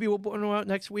 Maybe we'll put them out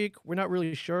next week. We're not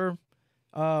really sure.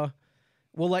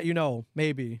 We'll let you know,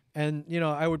 maybe. And,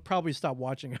 I would probably stop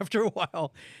watching after a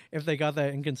while if they got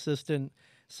that inconsistent.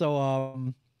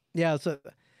 So, yeah, so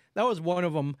that was one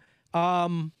of them.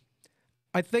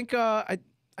 I think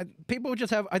people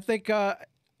just have, I think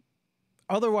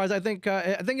otherwise, I think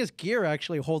his gear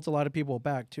actually holds a lot of people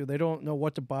back too. They don't know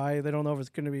what to buy. They don't know if it's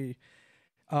going to be,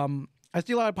 I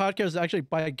see a lot of podcasters actually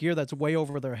buy gear that's way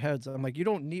over their heads. I'm like,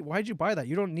 why'd you buy that?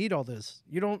 You don't need all this.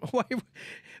 You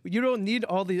don't need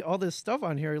all this stuff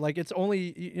on here. Like, it's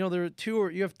only, you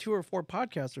have 2 or 4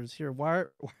 podcasters here. Why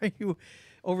are you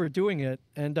overdoing it?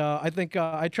 And I think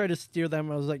I try to steer them.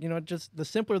 I was like, just the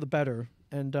simpler the better,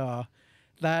 and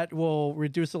that will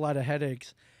reduce a lot of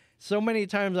headaches. So many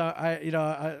times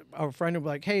a friend will be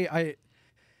like, hey,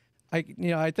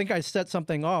 I think I set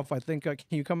something off. I think can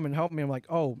you come and help me? I'm like,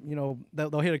 oh,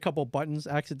 they'll hit a couple buttons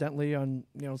accidentally on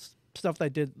stuff they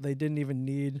didn't even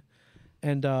need,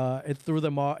 and it threw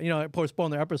them off. It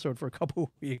postponed their episode for a couple of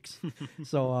weeks.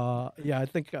 So yeah, I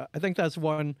think that's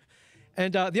one.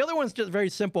 And the other one's just very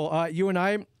simple. You and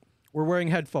I were wearing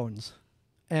headphones,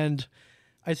 and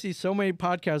I see so many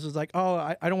podcasters like, oh,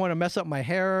 I don't want to mess up my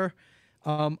hair.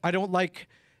 I don't like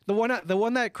the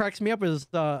one that cracks me up is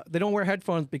they don't wear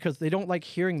headphones because they don't like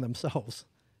hearing themselves.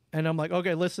 And I'm like,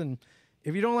 okay, listen,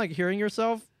 if you don't like hearing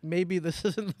yourself, maybe this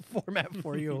isn't the format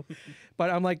for you. But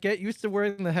I'm like, get used to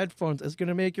wearing the headphones. It's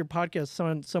gonna make your podcast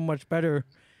sound so much better.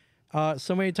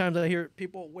 So many times I hear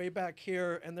people way back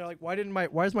here, and they're like, why does my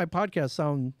podcast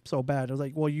sound so bad? I was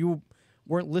like, well, you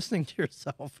weren't listening to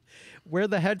yourself. Wear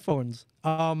the headphones.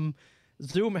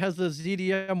 Zoom has the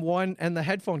ZDM1 and the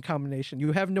headphone combination.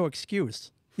 You have no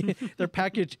excuse. They're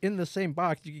packaged in the same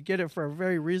box. You can get it for a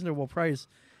very reasonable price.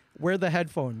 Wear the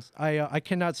headphones. I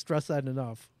cannot stress that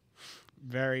enough.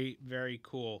 Very, very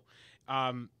cool.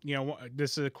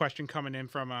 This is a question coming in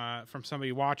from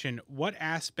somebody watching. What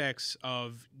aspects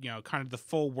of, kind of the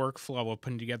full workflow of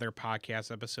putting together a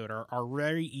podcast episode are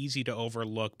very easy to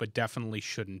overlook, but definitely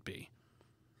shouldn't be?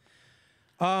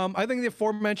 I think the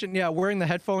aforementioned, wearing the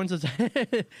headphones is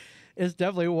is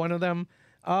definitely one of them.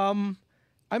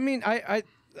 I mean, I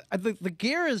the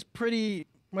gear is pretty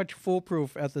much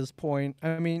foolproof at this point.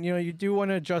 I mean, you do want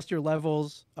to adjust your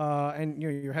levels and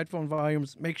your headphone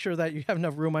volumes. Make sure that you have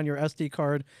enough room on your SD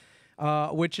card,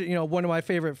 which one of my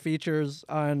favorite features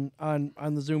on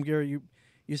the Zoom gear. You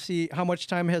see how much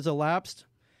time has elapsed.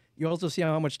 You also see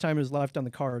how much time is left on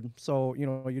the card, so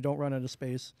you don't run out of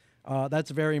space. That's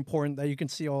very important that you can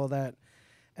see all of that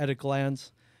at a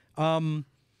glance. I mean,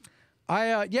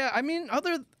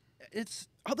 other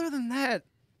than that,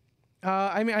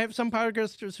 I mean, I have some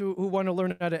podcasters who want to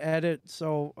learn how to edit,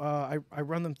 so I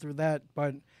run them through that.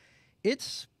 But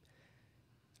it's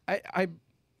I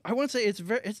I want to say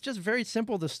it's just very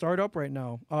simple to start up right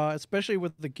now, especially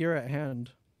with the gear at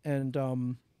hand. And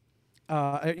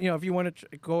if you want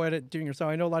to go at it doing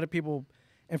yourself, I know a lot of people,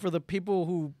 and for the people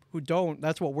who don't,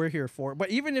 that's what we're here for.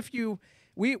 But even if you,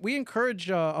 we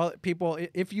encourage people,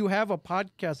 if you have a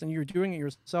podcast and you're doing it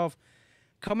yourself,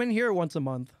 come in here once a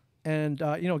month and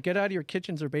get out of your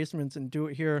kitchens or basements and do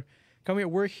it here. Come here.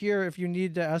 We're here if you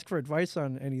need to ask for advice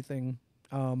on anything,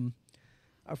 for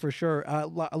sure. A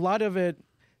lot of it,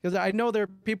 because I know there are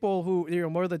people who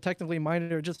more the technically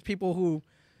minded, or just people who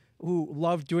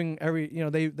love doing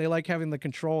they like having the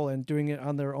control and doing it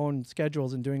on their own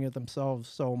schedules and doing it themselves.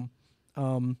 So,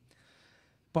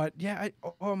 but yeah,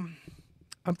 I'm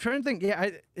trying to think. Yeah,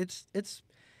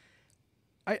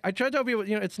 I try to tell people,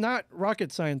 it's not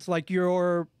rocket science. Like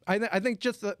I think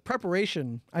just the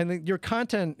preparation. I think your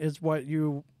content is what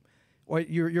your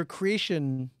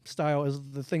creation style is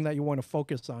the thing that you want to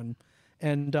focus on.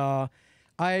 And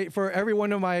for every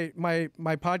one of my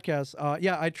podcasts,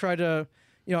 I try to,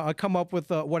 I come up with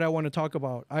what I want to talk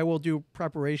about. I will do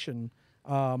preparation.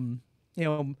 I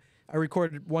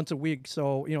record once a week,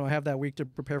 so I have that week to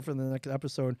prepare for the next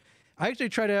episode. I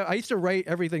used to write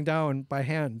everything down by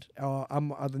hand.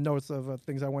 The notes of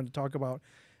things I wanted to talk about.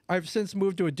 I've since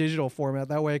moved to a digital format.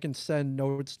 That way I can send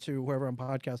notes to whoever I'm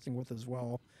podcasting with as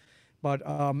well. But,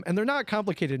 and they're not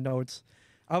complicated notes.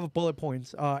 I have bullet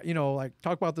points, like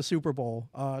talk about the Super Bowl,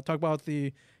 talk about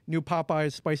the new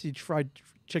Popeyes spicy fried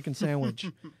chicken sandwich,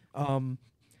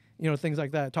 things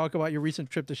like that. Talk about your recent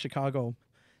trip to Chicago.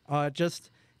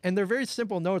 And they're very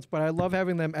simple notes, but I love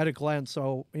having them at a glance.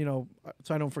 So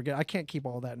I don't forget. I can't keep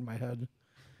all that in my head.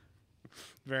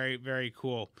 Very, very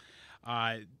cool.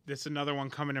 This is another one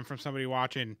coming in from somebody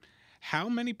watching. How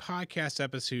many podcast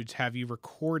episodes have you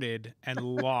recorded and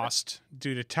lost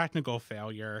due to technical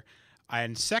failure?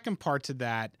 And second part to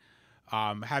that,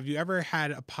 have you ever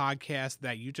had a podcast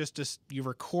that you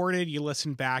recorded, you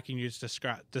listened back, and you just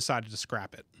decided to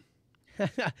scrap it?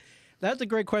 That's a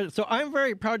great question. So I'm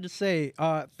very proud to say,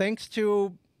 thanks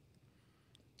to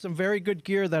some very good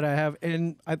gear that I have,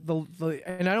 and I don't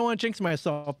want to jinx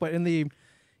myself, but in the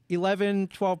 11,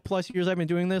 12 plus years I've been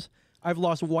doing this, I've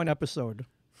lost one episode,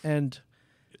 and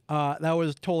that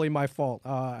was totally my fault.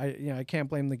 I can't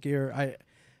blame the gear.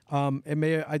 It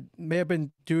may have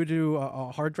been due to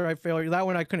a hard drive failure. That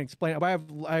one I couldn't explain. But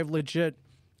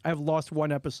I've lost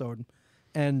one episode,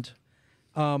 and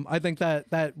I think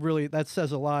that really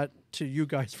says a lot to you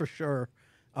guys for sure.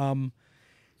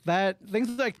 That things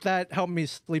like that help me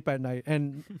sleep at night,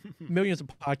 and millions of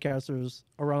podcasters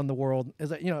around the world is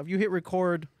that if you hit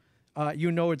record,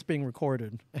 it's being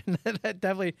recorded, and that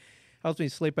definitely helps me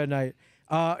sleep at night.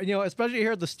 Especially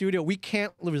here at the studio, we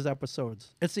can't lose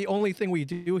episodes. It's the only thing we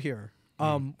do here.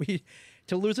 To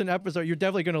lose an episode, you're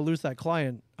definitely going to lose that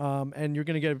client, and you're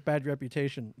going to get a bad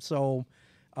reputation. So,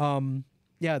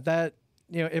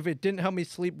 if it didn't help me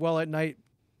sleep well at night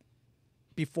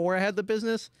before I had the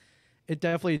business, it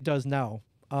definitely does now.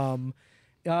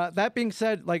 That being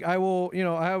said, like I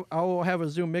will have a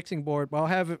Zoom mixing board, but I'll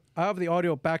have the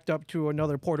audio backed up to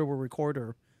another portable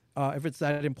recorder if it's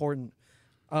that important.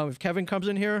 If Kevin comes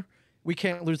in here, we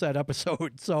can't lose that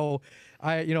episode. So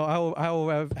I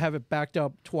will have it backed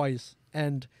up twice.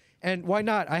 And why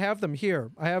not? I have them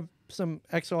here. I have some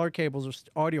XLR cables or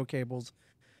audio cables.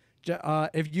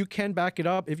 If you can back it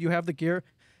up, if you have the gear,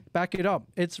 back it up.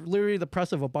 It's literally the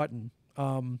press of a button.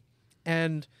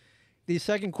 And the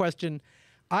second question,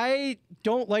 I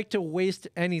don't like to waste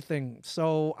anything.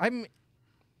 So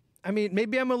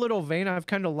maybe I'm a little vain. I've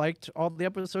kind of liked all the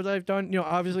episodes I've done.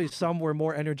 Obviously some were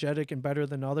more energetic and better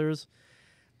than others.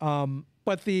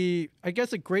 But I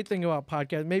guess a great thing about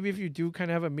podcasts, maybe if you do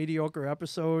kind of have a mediocre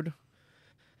episode,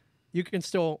 you can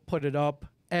still put it up.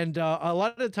 And a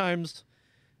lot of the times,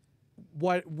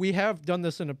 what we have done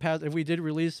this in the past, if we did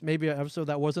release maybe an episode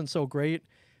that wasn't so great,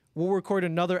 we'll record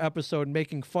another episode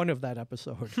making fun of that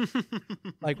episode.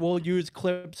 Like we'll use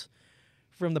clips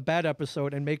from the bad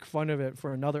episode and make fun of it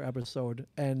for another episode,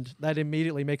 and that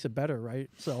immediately makes it better, right?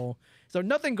 So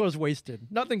nothing goes wasted.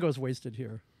 Nothing goes wasted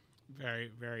here. Very,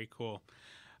 very cool.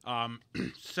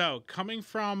 So coming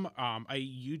from a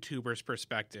YouTuber's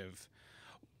perspective,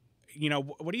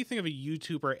 what do you think of a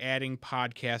YouTuber adding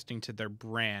podcasting to their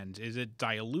brand? Is it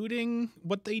diluting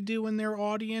what they do in their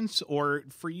audience, or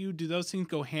for you, do those things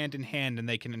go hand in hand and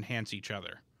they can enhance each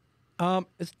other?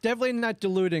 It's definitely not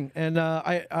diluting, and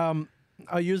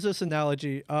I'll use this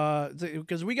analogy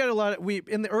because we got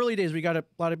in the early days we got a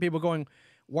lot of people going,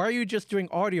 why are you just doing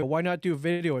audio? Why not do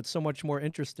video? It's so much more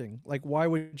interesting. Like, why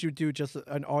would you do just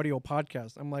an audio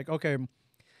podcast? I'm like, okay,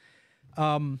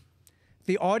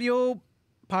 the audio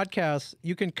podcast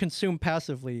you can consume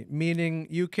passively, meaning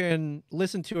you can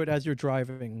listen to it as you're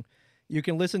driving. You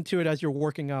can listen to it as you're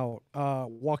working out,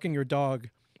 walking your dog.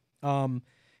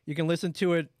 You can listen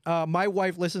to it. My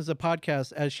wife listens to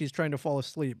podcasts as she's trying to fall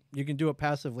asleep. You can do it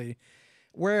passively.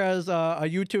 Whereas a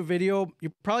YouTube video,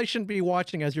 you probably shouldn't be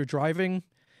watching as you're driving,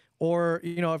 or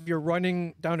if you're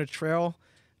running down a trail,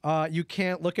 you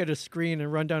can't look at a screen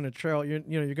and run down a trail. You're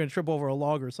going to trip over a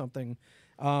log or something.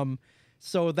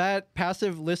 So that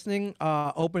passive listening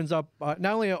opens up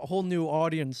not only a whole new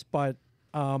audience, but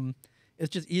it's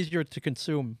just easier to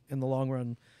consume in the long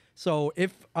run. So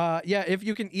if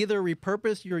you can either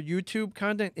repurpose your YouTube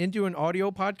content into an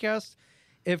audio podcast,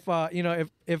 if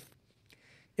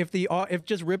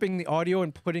just ripping the audio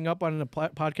and putting up on a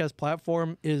podcast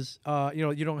platform is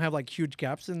you don't have like huge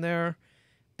gaps in there,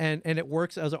 and it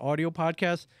works as an audio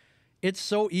podcast, it's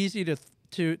so easy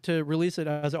to release it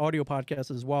as an audio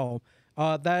podcast as well.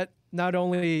 That not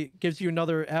only gives you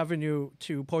another avenue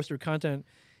to post your content,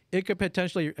 it could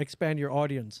potentially expand your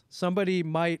audience. Somebody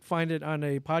might find it on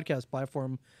a podcast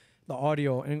platform, the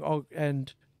audio,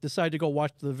 and decide to go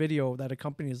watch the video that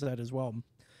accompanies that as well.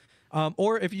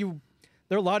 Or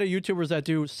there are a lot of YouTubers that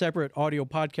do separate audio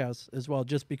podcasts as well,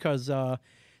 just because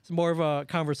it's more of a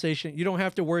conversation. You don't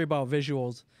have to worry about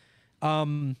visuals.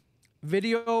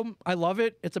 Video, I love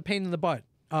it. It's a pain in the butt.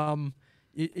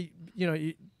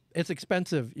 It's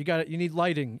expensive. You need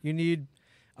lighting. You need,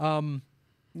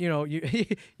 you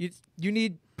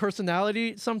need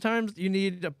personality. Sometimes you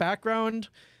need a background,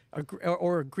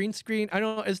 or a green screen. I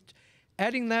don't know. It's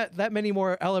adding that many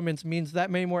more elements means that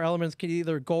many more elements can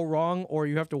either go wrong or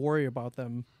you have to worry about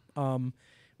them.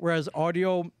 Whereas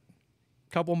audio,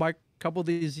 couple of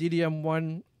these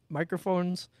ZDM1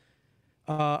 microphones,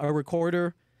 a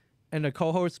recorder, and a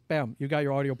co-host, bam, you got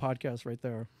your audio podcast right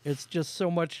there. It's just so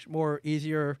much more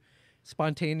easier,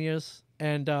 spontaneous,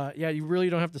 and you really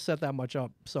don't have to set that much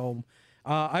up. So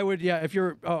I would, if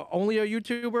you're only a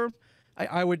YouTuber,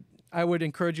 I would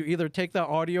encourage you either take that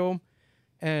audio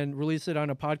and release it on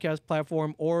a podcast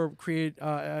platform, or create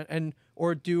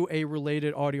or do a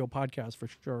related audio podcast for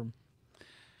sure.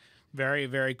 Very,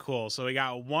 very cool. So we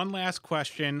got one last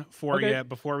question for you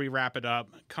before we wrap it up,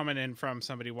 coming in from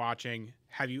somebody watching.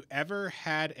 Have you ever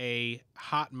had a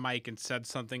hot mic and said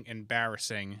something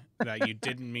embarrassing that you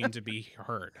didn't mean to be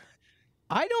heard?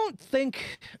 I'm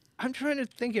trying to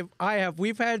think if I have.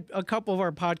 We've had a couple of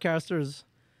our podcasters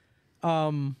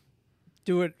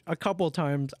do it a couple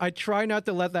times. I try not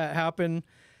to let that happen.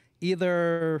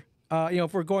 Either,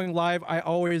 if we're going live, I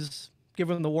always give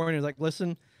them the warning. Like,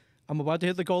 listen, I'm about to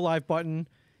hit the go live button.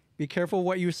 Be careful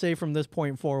what you say from this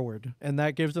point forward. And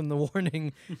that gives them the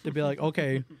warning to be like,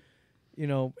 okay,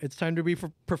 it's time to be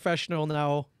professional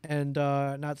now, and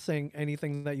not saying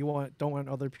anything that you don't want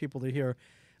other people to hear.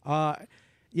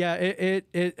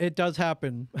 It does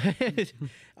happen.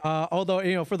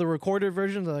 Although, for the recorded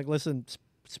versions, like, listen,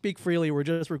 speak freely. We're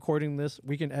just recording this.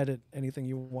 We can edit anything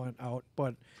you want out.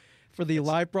 But for the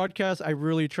live broadcast, I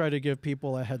really try to give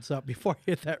people a heads up before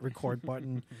I hit that record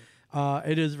button.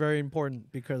 It is very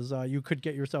important because you could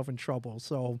get yourself in trouble.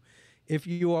 So if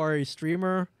you are a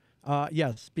streamer,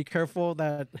 yes, be careful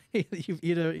that you've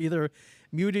either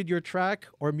muted your track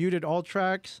or muted all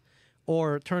tracks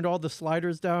or turned all the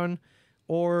sliders down,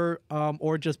 or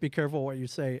just be careful what you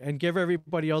say, and give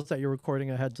everybody else that you're recording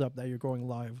a heads up that you're going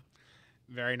live.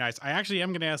 Very nice. I actually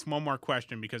am going to ask one more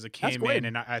question because it came in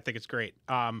and I think it's great.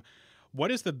 What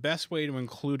is the best way to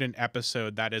include an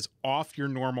episode that is off your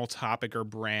normal topic or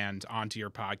brand onto your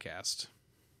podcast?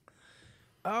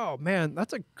 Oh, man,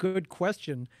 that's a good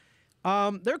question. There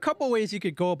are a couple ways you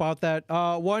could go about that.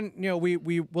 One,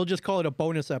 we'll just call it a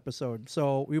bonus episode.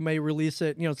 So we may release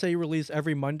it, say you release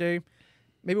every Monday.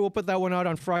 Maybe we'll put that one out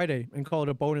on Friday and call it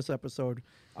a bonus episode.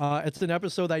 It's an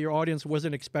episode that your audience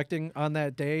wasn't expecting on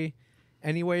that day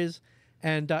anyways.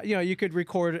 And, you could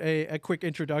record a quick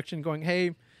introduction going,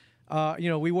 hey,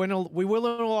 we went a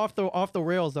little off the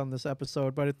rails on this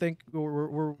episode, but I think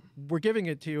we're giving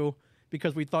it to you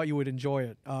because we thought you would enjoy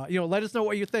it. Let us know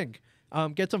what you think.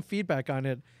 Get some feedback on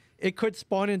it. It could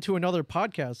spawn into another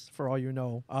podcast for all you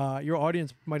know. Your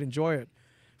audience might enjoy it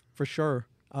for sure.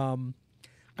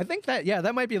 I think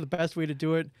that might be the best way to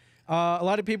do it. A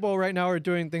lot of people right now are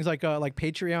doing things like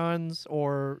Patreons,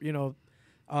 or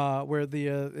where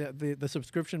the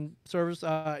subscription service.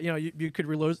 You could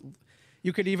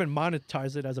you could even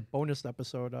monetize it as a bonus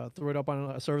episode. Throw it up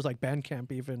on a service like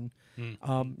Bandcamp, even.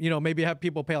 Maybe have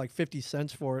people pay like 50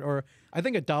 cents for it, or I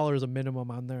think $1 is a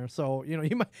minimum on there. So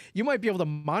you might be able to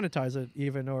monetize it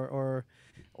even, or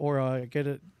get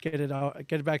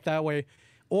it back that way.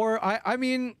 Or I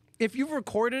mean, if you've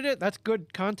recorded it, that's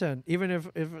good content. Even if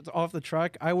it's off the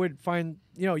track, I would find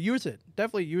use it.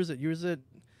 Definitely use it.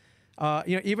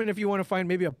 Even if you want to find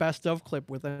maybe a best of clip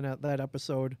within that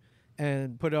episode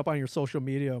and put it up on your social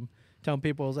media, telling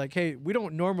people it's like, hey, we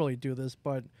don't normally do this,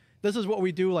 but this is what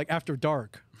we do like after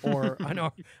dark or on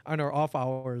our off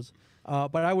hours.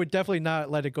 But I would definitely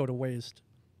not let it go to waste.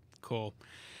 Cool.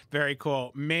 Very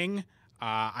cool. Ming,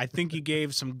 I think you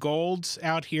gave some golds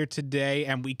out here today,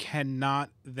 and we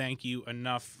cannot thank you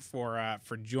enough for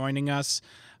joining us.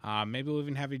 Maybe we'll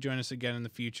even have you join us again in the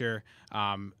future.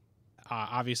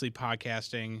 Obviously,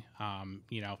 podcasting,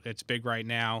 it's big right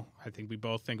now. I think we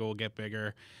both think it will get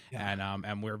bigger,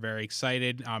 and we're very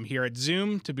excited here at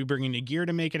Zoom to be bringing you gear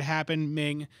to make it happen.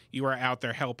 Ming, you are out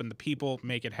there helping the people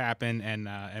make it happen,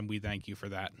 and we thank you for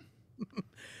that.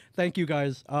 Thank you,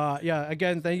 guys.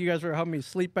 Again, thank you guys for helping me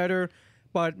sleep better,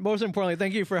 but most importantly,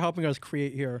 thank you for helping us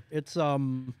create here. It's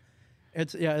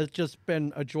just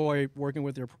been a joy working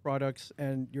with your products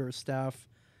and your staff.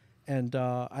 And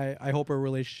I hope our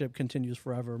relationship continues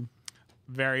forever.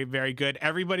 Very, very good.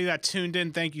 Everybody that tuned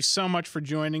in, thank you so much for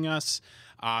joining us.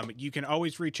 You can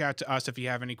always reach out to us if you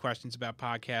have any questions about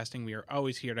podcasting. We are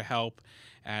always here to help.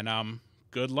 And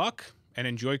good luck and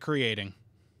enjoy creating.